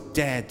son was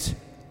dead,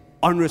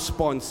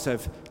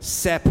 unresponsive,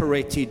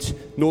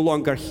 separated, no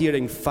longer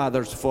hearing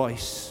Father's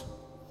voice.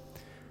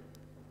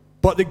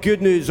 But the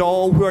good news,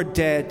 all who are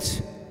dead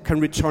can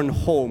return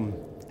home.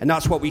 And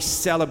that's what we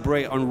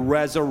celebrate on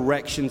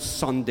Resurrection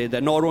Sunday,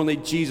 that not only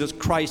Jesus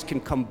Christ can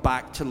come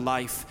back to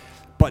life,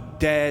 but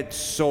dead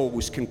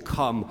souls can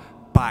come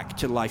back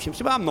to life. You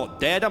say, well, I'm not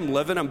dead, I'm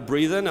living, I'm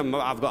breathing,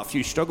 I've got a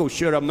few struggles,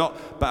 sure I'm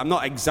not, but I'm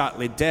not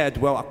exactly dead.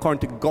 Well,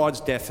 according to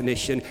God's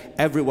definition,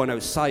 everyone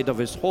outside of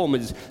his home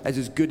is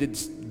as good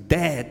as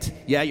dead.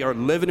 Yeah, you're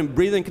living and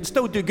breathing, can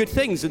still do good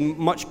things, and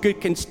much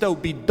good can still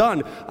be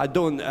done. I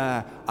don't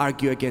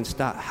argue against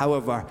that.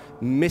 However,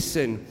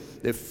 missing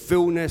the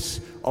fullness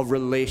of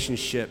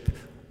relationship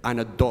and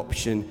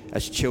adoption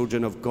as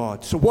children of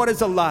God. So what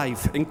is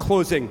alive? In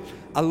closing,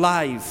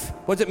 alive.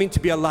 What does it mean to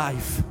be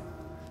alive?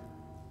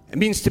 It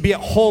means to be at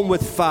home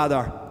with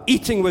Father,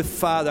 eating with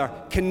Father,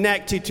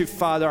 connected to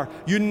Father,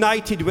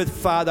 united with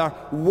Father,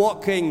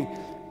 walking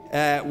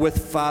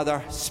with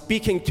Father,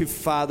 speaking to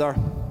Father,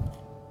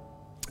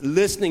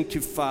 listening to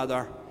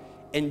Father,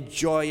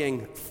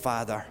 enjoying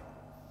Father,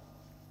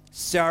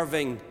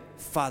 serving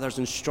Father's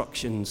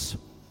instructions,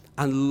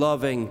 and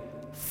loving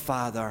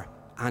Father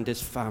and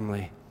his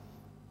family.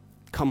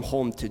 Come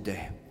home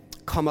today.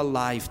 Come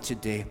alive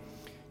today.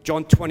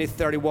 John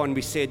 20:31,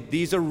 we said,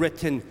 these are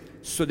written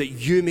so that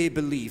you may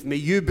believe. May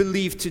you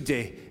believe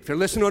today. If you're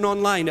listening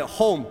online at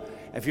home,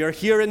 if you're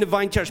here in the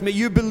Vine Church, may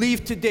you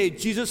believe today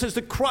Jesus is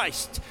the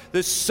Christ,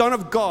 the Son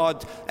of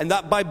God, and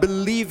that by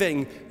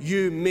believing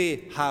you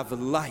may have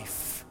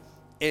life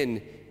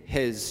in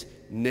his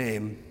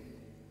name.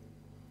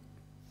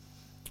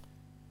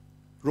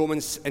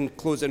 In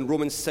closing,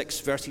 Romans 6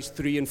 verses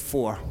 3 and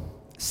 4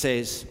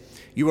 says,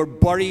 you were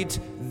buried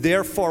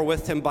therefore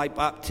with him by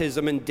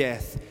baptism in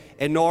death,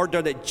 in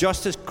order that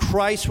just as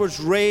Christ was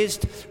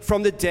raised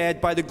from the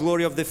dead by the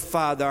glory of the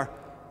Father,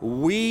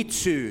 we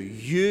too,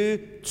 you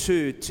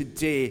too,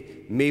 today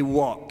may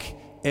walk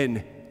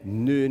in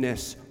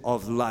newness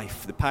of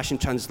life. The Passion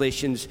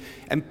Translations,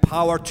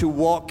 empowered to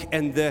walk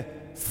in the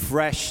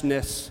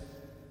freshness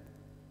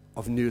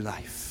of new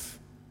life.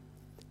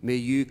 May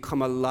you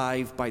come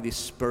alive by the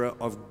Spirit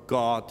of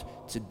God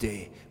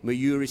today. May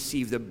you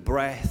receive the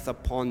breath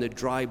upon the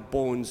dry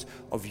bones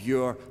of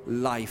your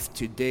life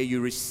today.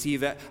 You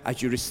receive it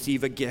as you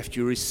receive a gift.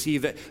 You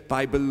receive it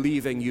by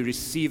believing. You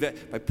receive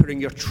it by putting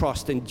your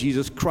trust in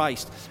Jesus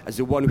Christ as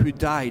the one who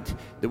died,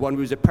 the one who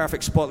was a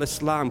perfect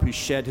spotless lamb who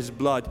shed his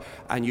blood.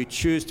 And you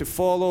choose to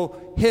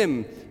follow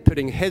him,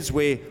 putting his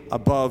way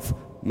above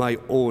my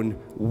own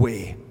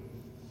way.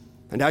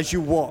 And as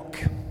you walk,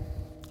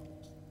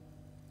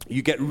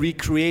 you get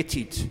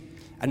recreated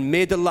and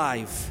made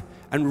alive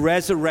and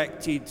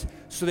resurrected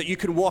so that you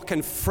can walk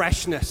in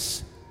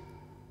freshness.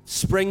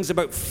 Springs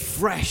about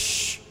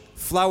fresh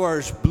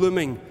flowers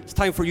blooming. It's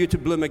time for you to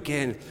bloom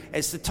again.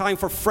 It's the time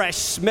for fresh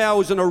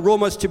smells and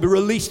aromas to be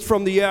released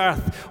from the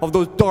earth of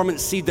those dormant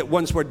seeds that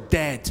once were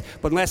dead.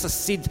 But unless a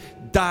seed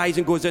dies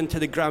and goes into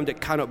the ground, it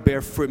cannot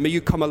bear fruit. May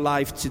you come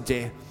alive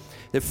today.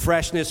 The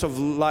freshness of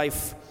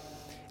life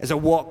is a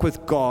walk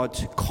with God,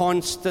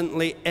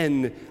 constantly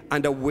in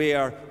and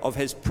aware of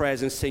his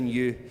presence in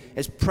you.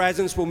 His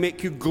presence will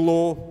make you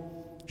glow,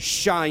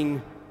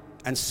 shine,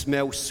 and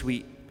smell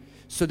sweet,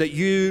 so that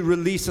you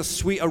release a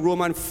sweet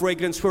aroma and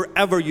fragrance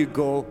wherever you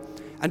go.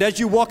 And as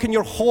you walk in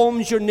your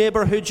homes, your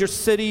neighborhoods, your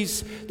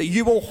cities, that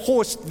you will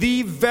host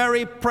the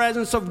very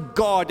presence of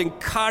God and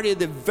carry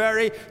the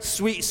very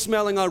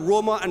sweet-smelling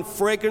aroma and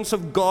fragrance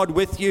of God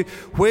with you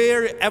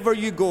wherever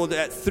you go,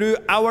 that through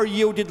our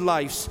yielded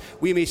lives,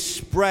 we may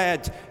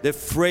spread the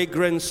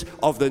fragrance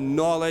of the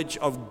knowledge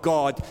of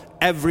God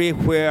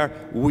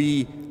everywhere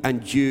we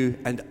and you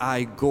and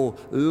I go.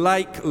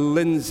 Like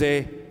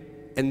Lindsay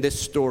in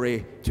this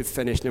story to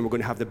finish, and then we're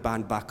going to have the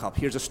band back up.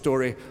 Here's a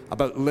story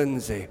about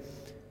Lindsay,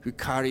 who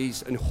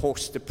carries and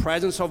hosts the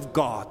presence of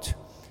God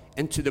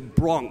into the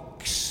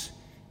Bronx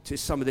to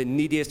some of the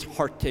neediest,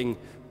 hurting,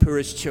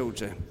 poorest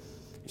children.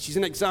 She's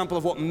an example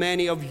of what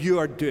many of you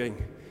are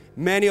doing.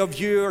 Many of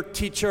you are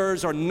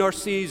teachers or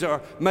nurses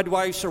or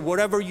midwives or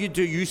whatever you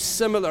do. You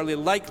similarly,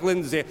 like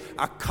Lindsay,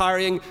 are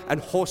carrying and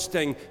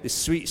hosting the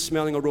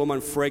sweet-smelling aroma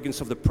and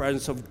fragrance of the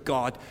presence of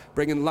God,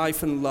 bringing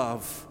life and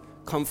love,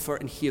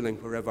 comfort and healing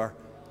wherever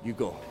you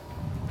go.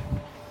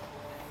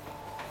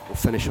 We'll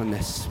finish on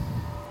this.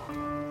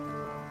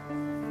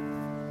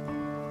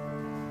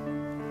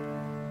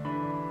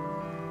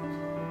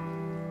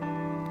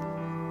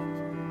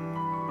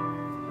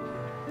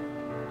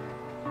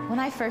 When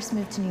I first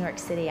moved to New York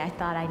City, I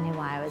thought I knew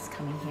why I was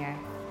coming here.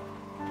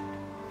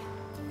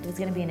 It was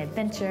going to be an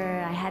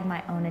adventure. I had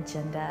my own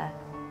agenda.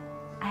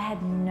 I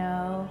had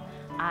no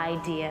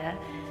idea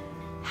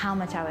how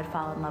much I would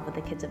fall in love with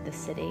the kids of the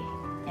city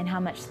and how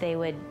much they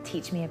would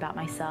teach me about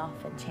myself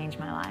and change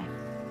my life.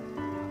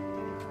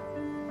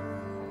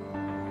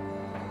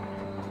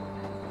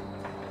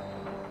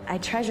 I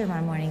treasure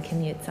my morning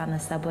commutes on the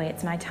subway.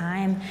 It's my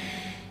time.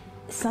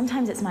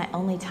 Sometimes it's my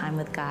only time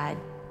with God.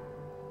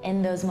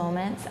 In those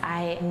moments,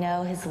 I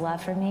know his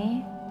love for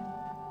me,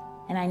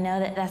 and I know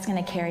that that's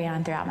going to carry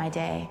on throughout my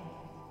day,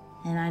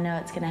 and I know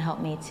it's going to help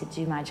me to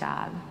do my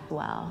job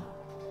well.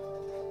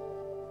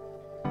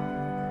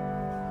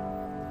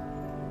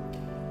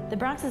 The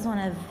Bronx is one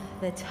of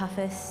the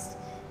toughest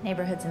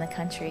neighborhoods in the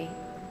country.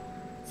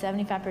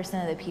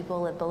 75% of the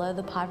people live below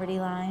the poverty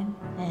line,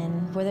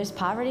 and where there's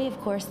poverty, of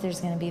course,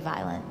 there's going to be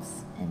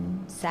violence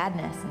and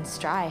sadness and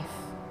strife,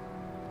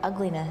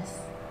 ugliness.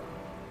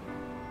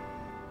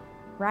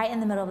 Right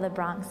in the middle of the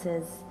Bronx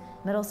is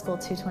Middle School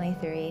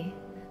 223,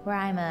 where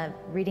I'm a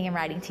reading and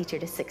writing teacher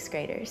to 6th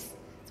graders.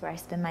 It's where I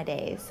spend my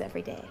days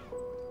every day.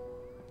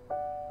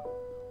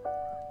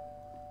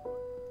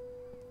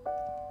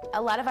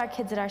 A lot of our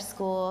kids at our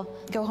school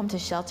go home to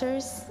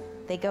shelters.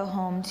 They go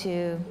home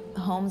to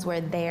homes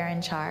where they're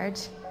in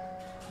charge.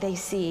 They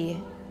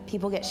see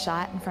people get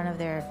shot in front of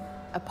their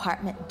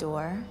apartment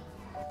door.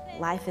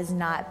 Life has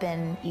not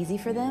been easy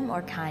for them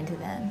or kind to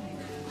them.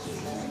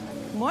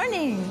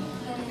 Morning.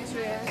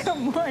 Good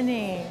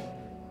morning.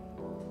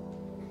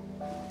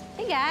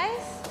 Hey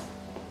guys.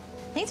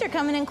 Thanks for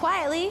coming in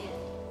quietly.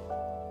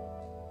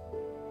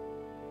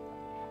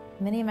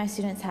 Many of my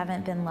students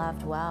haven't been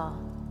loved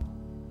well.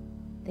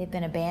 They've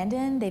been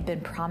abandoned. They've been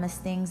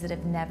promised things that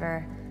have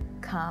never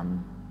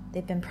come.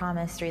 They've been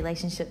promised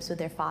relationships with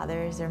their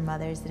fathers or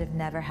mothers that have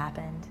never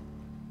happened.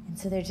 And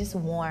so they're just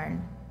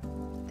worn.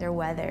 They're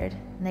weathered,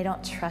 and they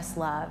don't trust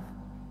love.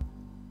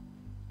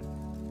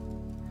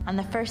 On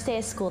the first day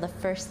of school, the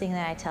first thing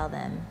that I tell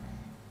them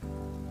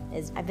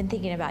is, I've been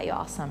thinking about you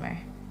all summer.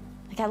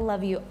 Like, I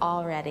love you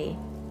already.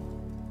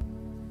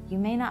 You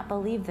may not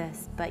believe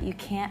this, but you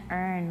can't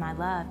earn my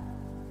love.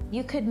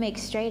 You could make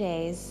straight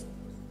A's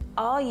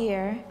all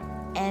year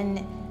and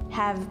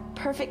have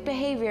perfect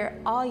behavior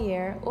all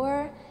year,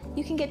 or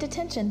you can get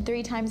detention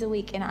 3 times a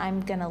week, and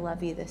I'm gonna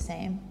love you the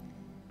same.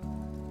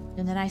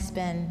 And then I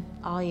spend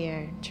all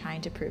year trying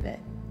to prove it.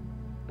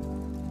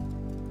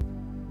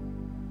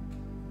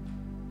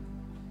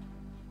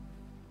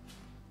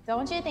 So I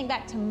want you to think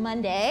back to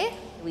Monday.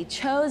 We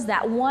chose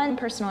that one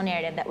personal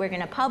narrative that we're going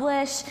to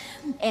publish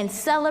and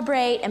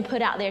celebrate and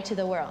put out there to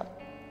the world.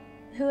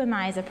 Who am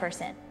I as a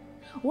person?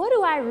 What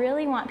do I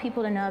really want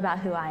people to know about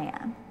who I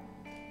am?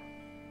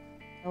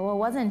 Well, it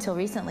wasn't until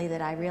recently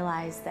that I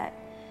realized that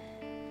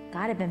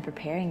God had been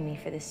preparing me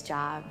for this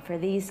job, for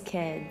these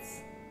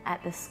kids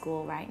at the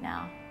school right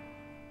now.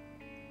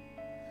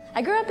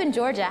 I grew up in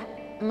Georgia,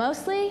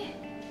 mostly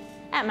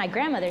at my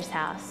grandmother's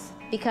house,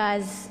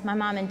 because my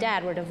mom and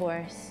dad were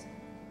divorced.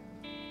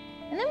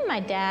 And then when my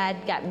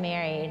dad got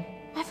married,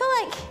 I felt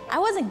like I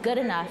wasn't good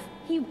enough.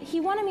 He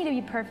wanted me to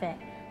be perfect.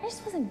 I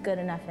just wasn't good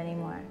enough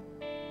anymore.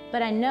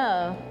 But I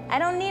know I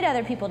don't need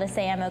other people to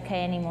say I'm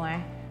okay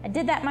anymore. I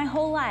did that my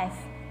whole life,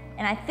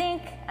 and I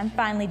think I'm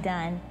finally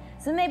done.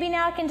 So maybe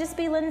now I can just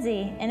be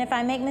Lindsay, and if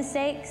I make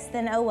mistakes,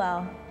 then oh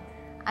well.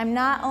 I'm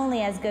not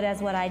only as good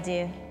as what I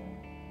do.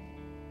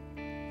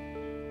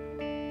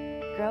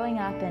 Growing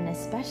up, and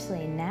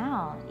especially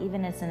now,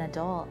 even as an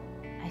adult,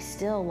 I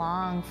still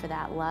long for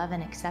that love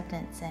and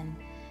acceptance, and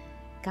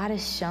God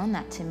has shown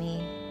that to me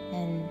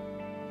and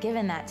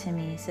given that to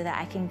me so that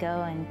I can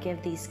go and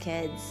give these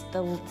kids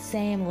the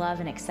same love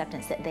and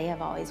acceptance that they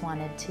have always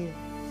wanted too.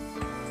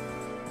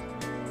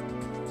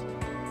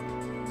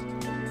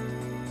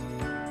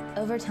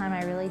 Over time,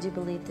 I really do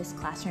believe this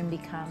classroom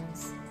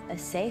becomes a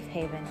safe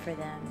haven for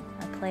them,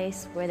 a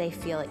place where they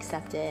feel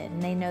accepted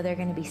and they know they're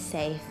going to be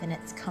safe and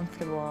it's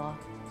comfortable.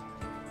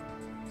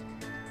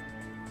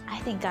 I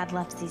think God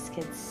loves these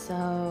kids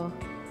so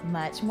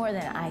much, more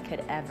than I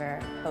could ever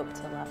hope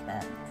to love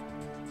them.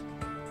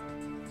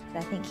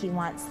 I think He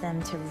wants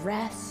them to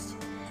rest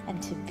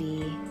and to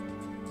be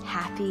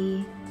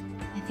happy.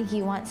 I think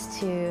He wants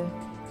to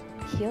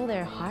heal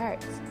their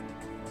hearts.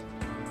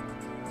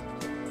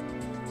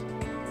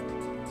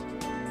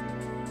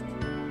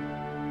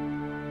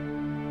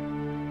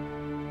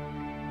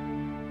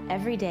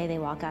 Every day they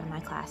walk out of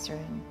my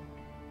classroom,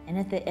 and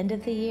at the end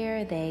of the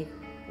year, they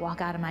walk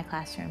out of my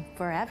classroom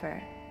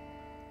forever.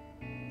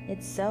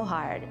 It's so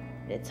hard.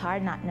 It's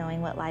hard not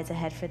knowing what lies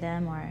ahead for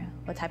them or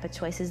what type of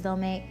choices they'll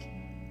make,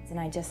 and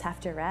I just have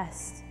to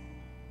rest.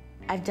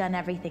 I've done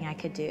everything I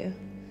could do.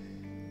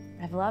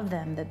 I've loved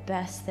them the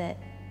best that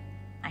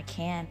I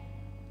can.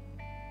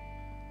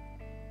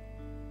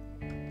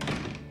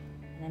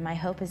 And my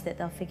hope is that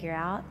they'll figure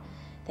out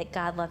that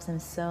God loves them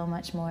so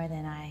much more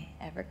than I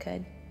ever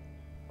could.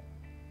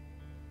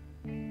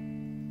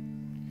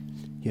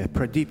 Yeah,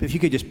 Pradeep, if you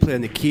could just play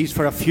on the keys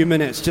for a few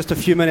minutes, just a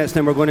few minutes,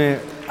 then we're going to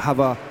have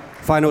a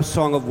final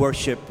song of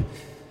worship.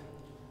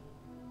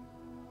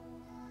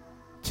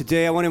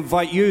 Today, I want to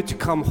invite you to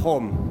come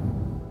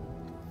home.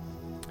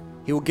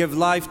 He will give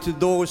life to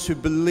those who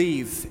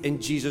believe in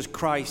Jesus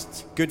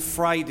Christ. Good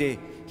Friday,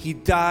 He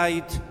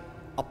died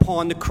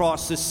upon the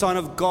cross. The Son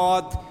of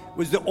God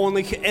was the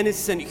only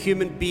innocent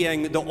human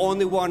being, the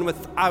only one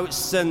without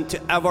sin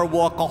to ever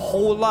walk a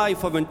whole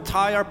life of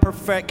entire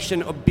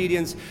perfection,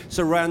 obedience,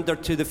 surrender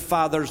to the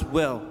Father's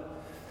will.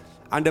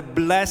 And the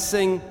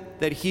blessing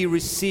that He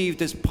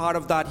received as part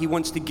of that, He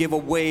wants to give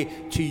away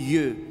to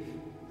you.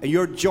 And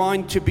you're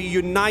joined to be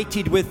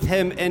united with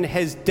Him in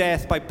His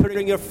death by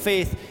putting your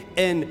faith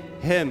in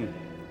Him.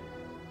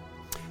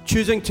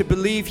 Choosing to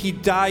believe He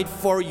died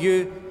for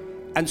you,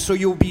 and so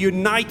you'll be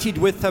united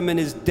with Him in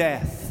His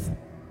death.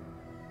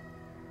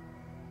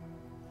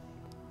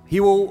 He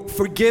will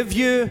forgive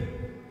you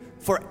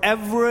for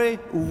every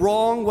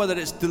wrong, whether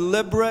it's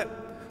deliberate,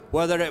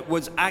 whether it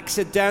was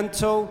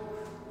accidental,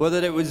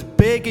 whether it was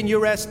big in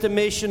your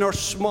estimation or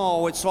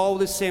small. It's all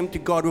the same to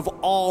God. We've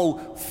all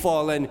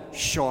fallen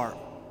short.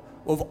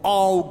 We've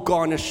all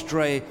gone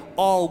astray,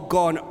 all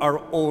gone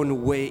our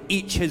own way,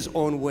 each his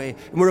own way.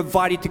 And we're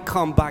invited to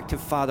come back to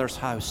Father's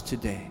house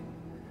today.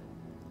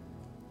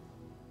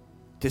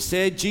 To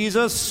say,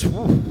 Jesus,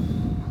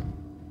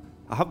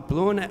 I have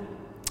blown it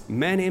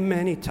many,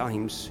 many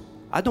times.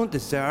 I don't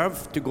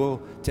deserve to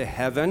go to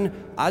heaven.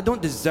 I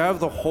don't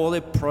deserve the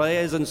holy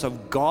presence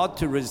of God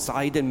to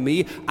reside in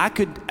me. I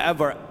could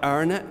ever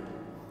earn it.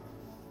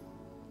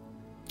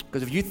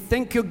 Because if you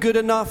think you're good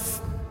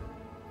enough,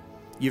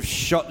 you've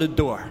shut the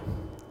door.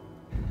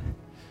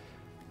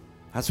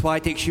 That's why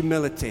it takes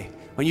humility.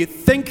 When you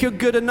think you're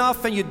good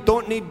enough and you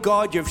don't need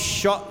God, you've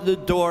shut the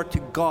door to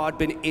God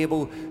being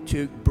able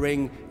to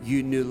bring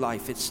you new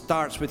life. It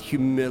starts with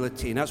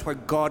humility, and that's where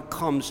God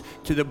comes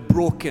to the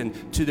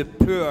broken, to the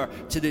poor,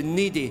 to the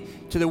needy,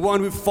 to the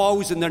one who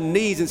falls on their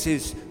knees and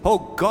says,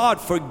 "Oh God,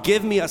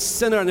 forgive me, a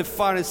sinner." And the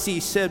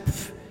Pharisee said,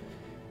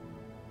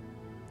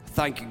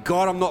 "Thank you,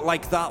 God, I'm not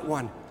like that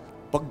one."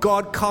 But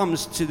God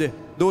comes to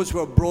those who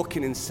are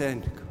broken and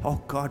saying,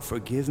 "Oh God,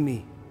 forgive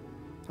me.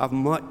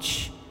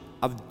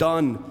 I've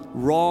done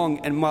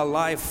wrong in my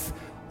life.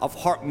 I've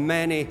hurt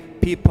many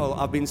people.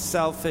 I've been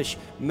selfish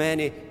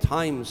many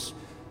times.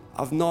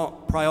 I've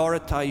not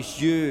prioritized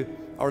you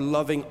or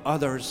loving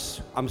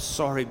others. I'm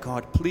sorry,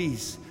 God.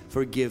 Please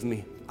forgive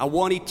me. I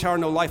want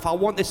eternal life. I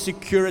want the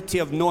security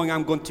of knowing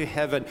I'm going to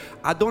heaven.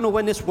 I don't know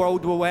when this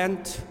world will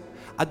end.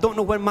 I don't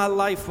know when my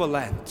life will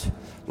end.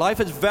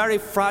 Life is very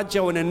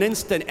fragile. In an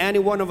instant, any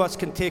one of us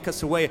can take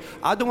us away.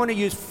 I don't want to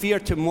use fear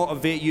to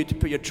motivate you to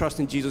put your trust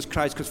in Jesus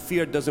Christ, because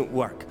fear doesn't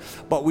work.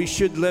 But we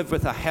should live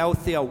with a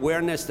healthy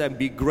awareness and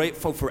be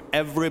grateful for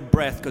every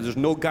breath, because there's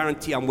no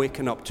guarantee I'm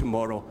waking up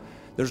tomorrow.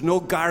 There's no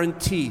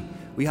guarantee.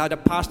 We had a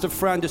pastor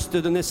friend who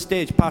stood on this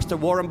stage, Pastor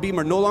Warren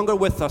Beamer, no longer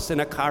with us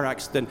in a car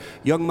accident.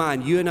 Young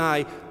man, you and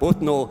I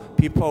both know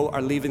people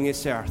are leaving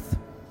this earth.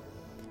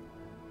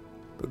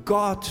 But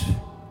God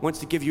wants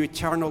to give you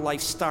eternal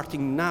life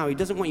starting now. He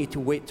doesn't want you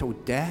to wait till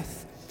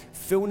death.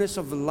 Fullness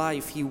of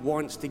life He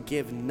wants to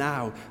give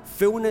now.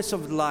 Fullness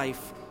of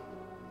life.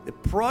 The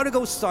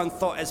prodigal son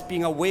thought, as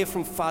being away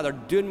from Father,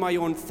 doing my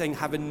own thing,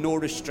 having no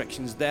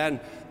restrictions, then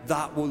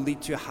that will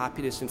lead to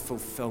happiness and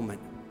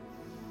fulfillment.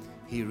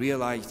 He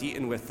realized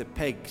eating with the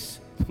pigs.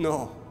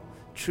 No,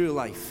 true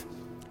life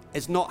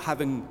is not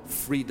having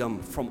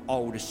freedom from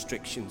all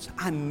restrictions.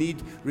 I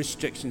need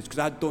restrictions because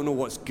I don't know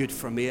what's good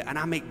for me, and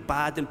I make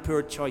bad and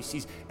poor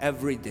choices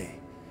every day.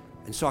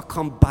 And so I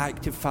come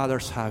back to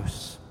Father's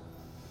house.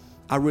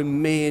 I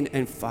remain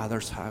in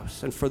Father's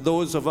house. And for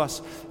those of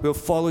us who have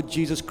followed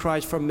Jesus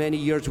Christ for many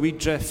years, we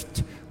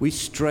drift, we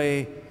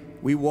stray,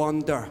 we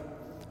wander.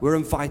 We're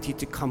invited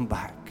to come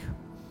back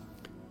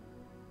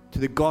to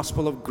the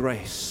gospel of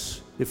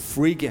grace, the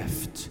free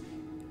gift.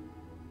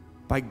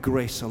 By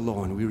grace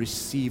alone, we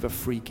receive a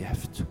free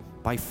gift.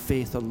 By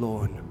faith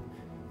alone,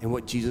 in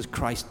what Jesus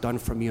Christ done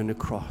for me on the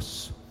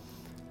cross.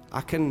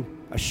 I can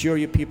assure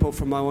you, people,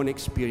 from my own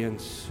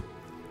experience,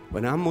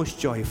 when I'm most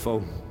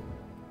joyful,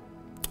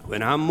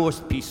 when I'm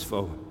most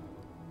peaceful,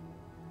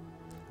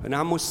 when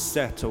I'm most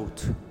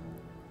settled,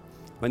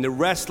 when the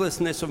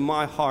restlessness of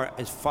my heart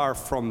is far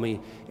from me,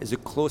 is the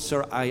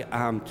closer I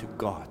am to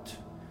God.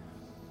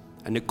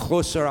 And the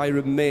closer I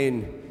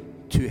remain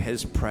to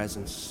His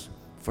presence.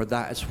 For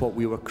that is what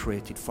we were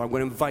created for. I'm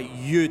going to invite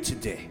you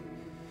today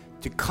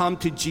to come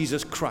to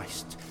Jesus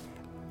Christ.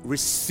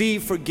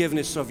 Receive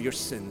forgiveness of your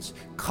sins.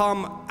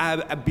 Come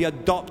and be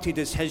adopted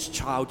as His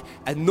child.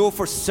 And know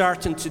for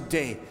certain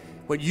today,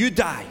 when you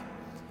die,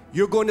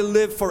 you're going to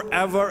live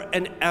forever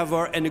and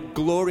ever in the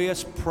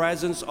glorious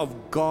presence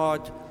of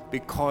God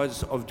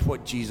because of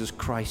what Jesus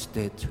Christ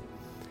did.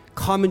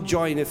 Come and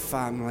join the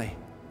family.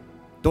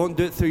 Don't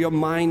do it through your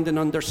mind and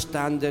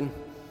understanding.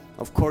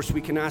 Of course,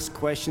 we can ask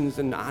questions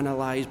and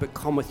analyze, but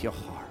come with your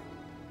heart.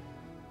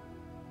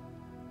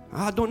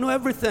 I don't know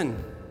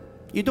everything.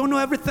 You don't know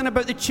everything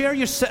about the chair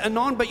you're sitting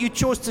on, but you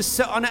chose to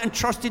sit on it and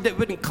trusted it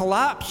wouldn't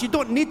collapse. You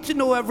don't need to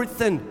know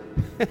everything.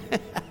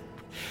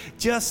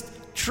 Just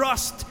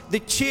trust the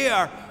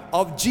chair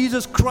of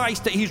Jesus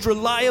Christ, that He's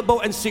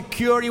reliable and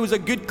secure. He was a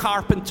good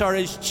carpenter.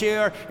 His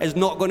chair is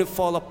not going to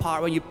fall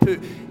apart when you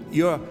put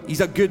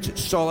He's a good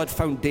solid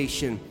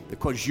foundation,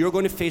 because you're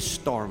going to face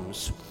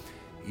storms.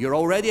 You're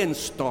already in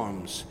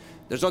storms.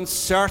 There's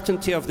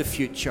uncertainty of the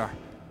future,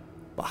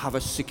 but have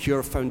a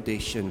secure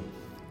foundation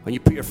when you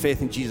put your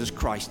faith in Jesus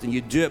Christ. And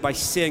you do it by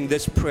saying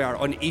this prayer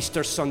on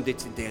Easter Sunday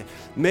today.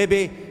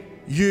 Maybe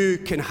you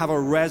can have a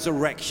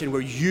resurrection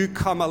where you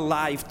come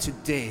alive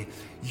today.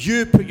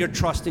 You put your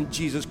trust in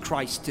Jesus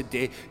Christ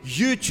today.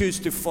 You choose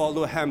to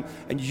follow Him,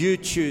 and you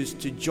choose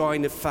to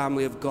join the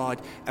family of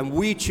God. And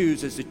we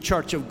choose, as the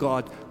church of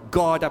God,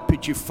 God, I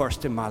put you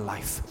first in my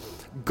life.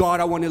 God,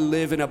 I want to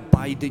live and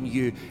abide in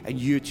you, and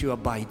you to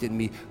abide in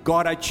me.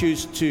 God, I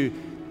choose to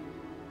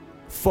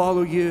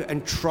follow you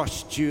and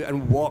trust you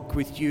and walk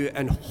with you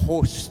and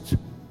host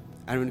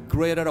and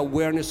greater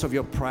awareness of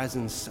your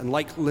presence. And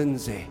like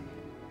Lindsay,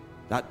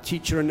 that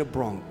teacher in the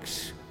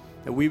Bronx,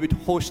 that we would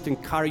host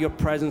and carry your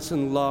presence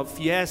and love.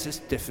 Yes, it's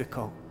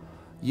difficult.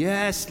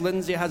 Yes,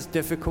 Lindsay has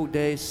difficult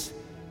days.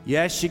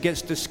 Yes, she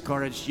gets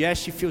discouraged. Yes,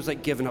 she feels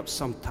like giving up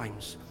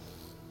sometimes.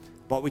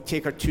 But we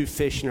take our 2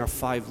 fish and our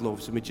 5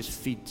 loaves and we just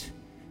feed.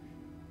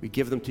 We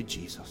give them to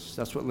Jesus.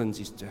 That's what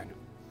Lindsay's doing.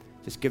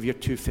 Just give your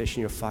 2 fish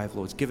and your 5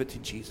 loaves. Give it to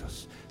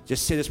Jesus.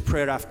 Just say this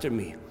prayer after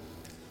me.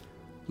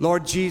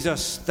 Lord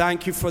Jesus,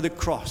 thank you for the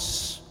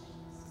cross.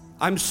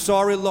 I'm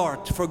sorry,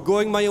 Lord, for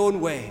going my own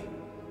way,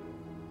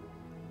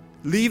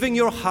 leaving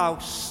your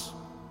house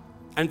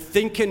and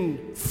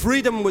thinking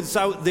freedom was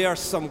out there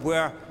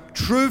somewhere.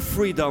 True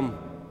freedom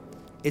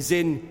is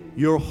in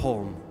your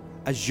home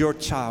as your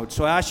child.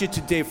 So I ask you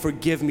today,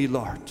 forgive me,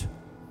 Lord.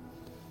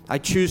 I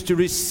choose to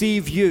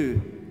receive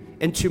you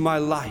into my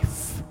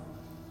life.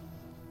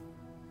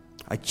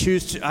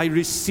 I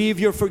receive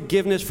your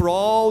forgiveness for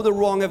all the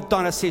wrong I've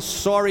done. I say,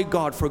 sorry,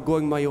 God, for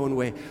going my own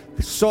way.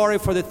 Sorry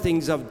for the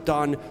things I've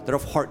done that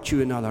have hurt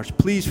you and others.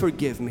 Please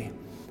forgive me.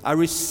 I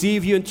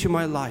receive you into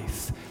my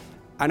life.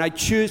 And I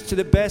choose to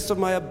the best of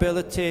my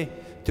ability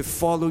to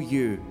follow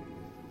you,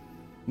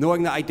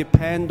 knowing that I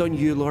depend on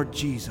you, Lord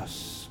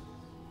Jesus.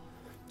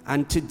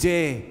 And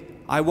today,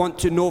 I want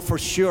to know for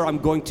sure I'm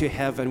going to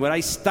heaven. When I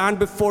stand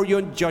before you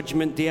on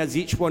Judgment Day, as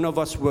each one of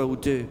us will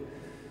do,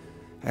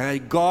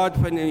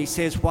 God, when He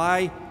says,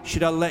 why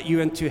should I let you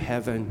into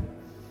heaven?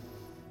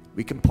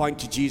 We can point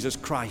to Jesus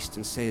Christ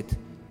and say,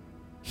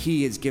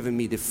 He has given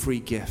me the free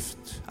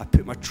gift. I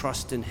put my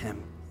trust in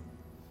Him.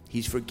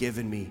 He's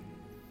forgiven me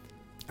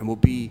and will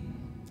be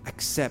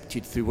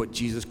accepted through what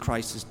Jesus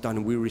Christ has done,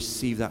 and we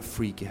receive that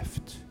free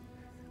gift.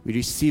 We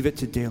receive it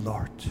today,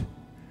 Lord.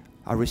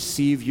 I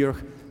receive your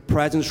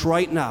presence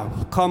right now.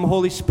 Come,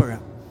 Holy Spirit.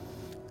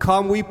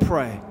 Come, we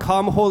pray.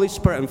 Come, Holy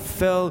Spirit, and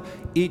fill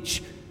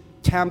each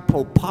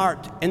temple,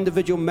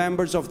 individual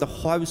members of the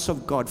house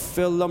of God.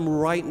 Fill them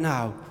right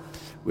now.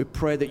 We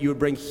pray that you would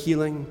bring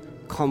healing,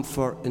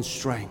 comfort, and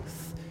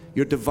strength.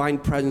 Your divine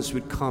presence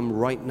would come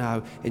right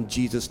now in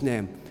Jesus'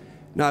 name.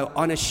 Now,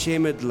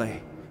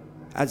 unashamedly,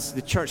 as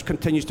the church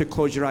continues to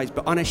close your eyes,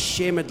 but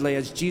unashamedly,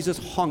 as Jesus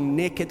hung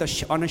naked,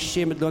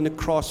 unashamedly on the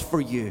cross for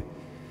you,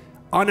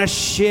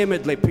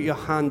 unashamedly put your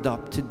hand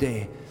up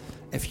today.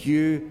 If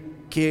you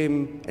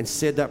came and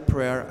said that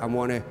prayer and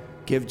want to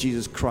give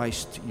Jesus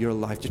Christ your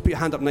life, just put your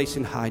hand up nice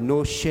and high.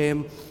 No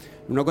shame,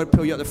 I'm not going to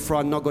pull you at the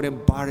front, not going to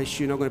embarrass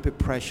you, not going to put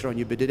pressure on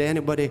you. But did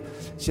anybody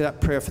say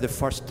that prayer for the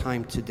first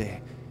time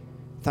today?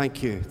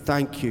 Thank you,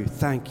 thank you,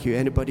 thank you.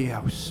 Anybody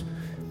else?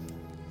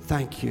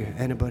 Thank you.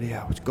 Anybody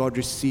else? God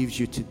receives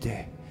you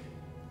today.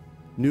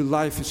 New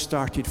life has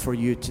started for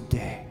you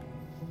today.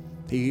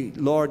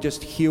 Lord,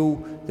 just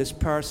heal this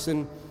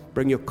person.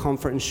 Bring your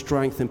comfort and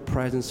strength and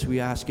presence, we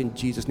ask in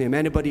Jesus' name.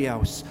 Anybody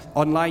else?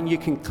 Online, you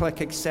can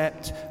click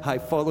accept. I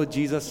follow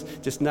Jesus.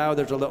 Just now,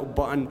 there's a little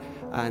button,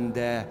 and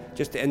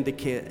just to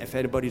indicate if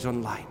anybody's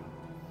online.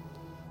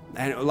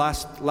 And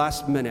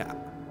last minute,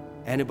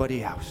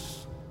 anybody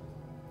else?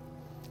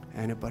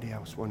 Anybody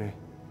else want to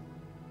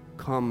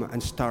come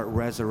and start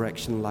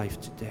resurrection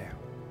life today?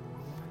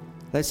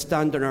 Let's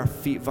stand on our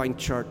feet, Vine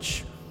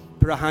Church.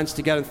 Put our hands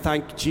together and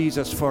thank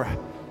Jesus for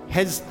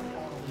his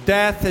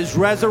death, his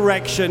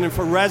resurrection, and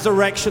for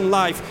resurrection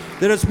life.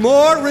 There is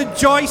more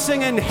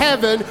rejoicing in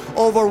heaven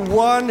over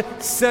one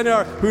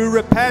sinner who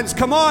repents.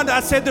 Come on,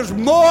 I said there's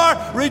more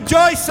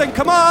rejoicing.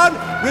 Come on,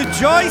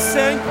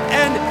 rejoicing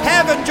in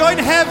heaven. Join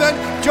heaven,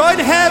 join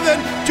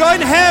heaven, join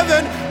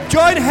heaven,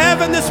 join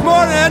heaven this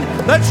morning.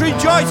 Let's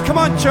rejoice. Come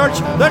on, church,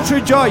 let's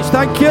rejoice.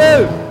 Thank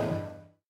you.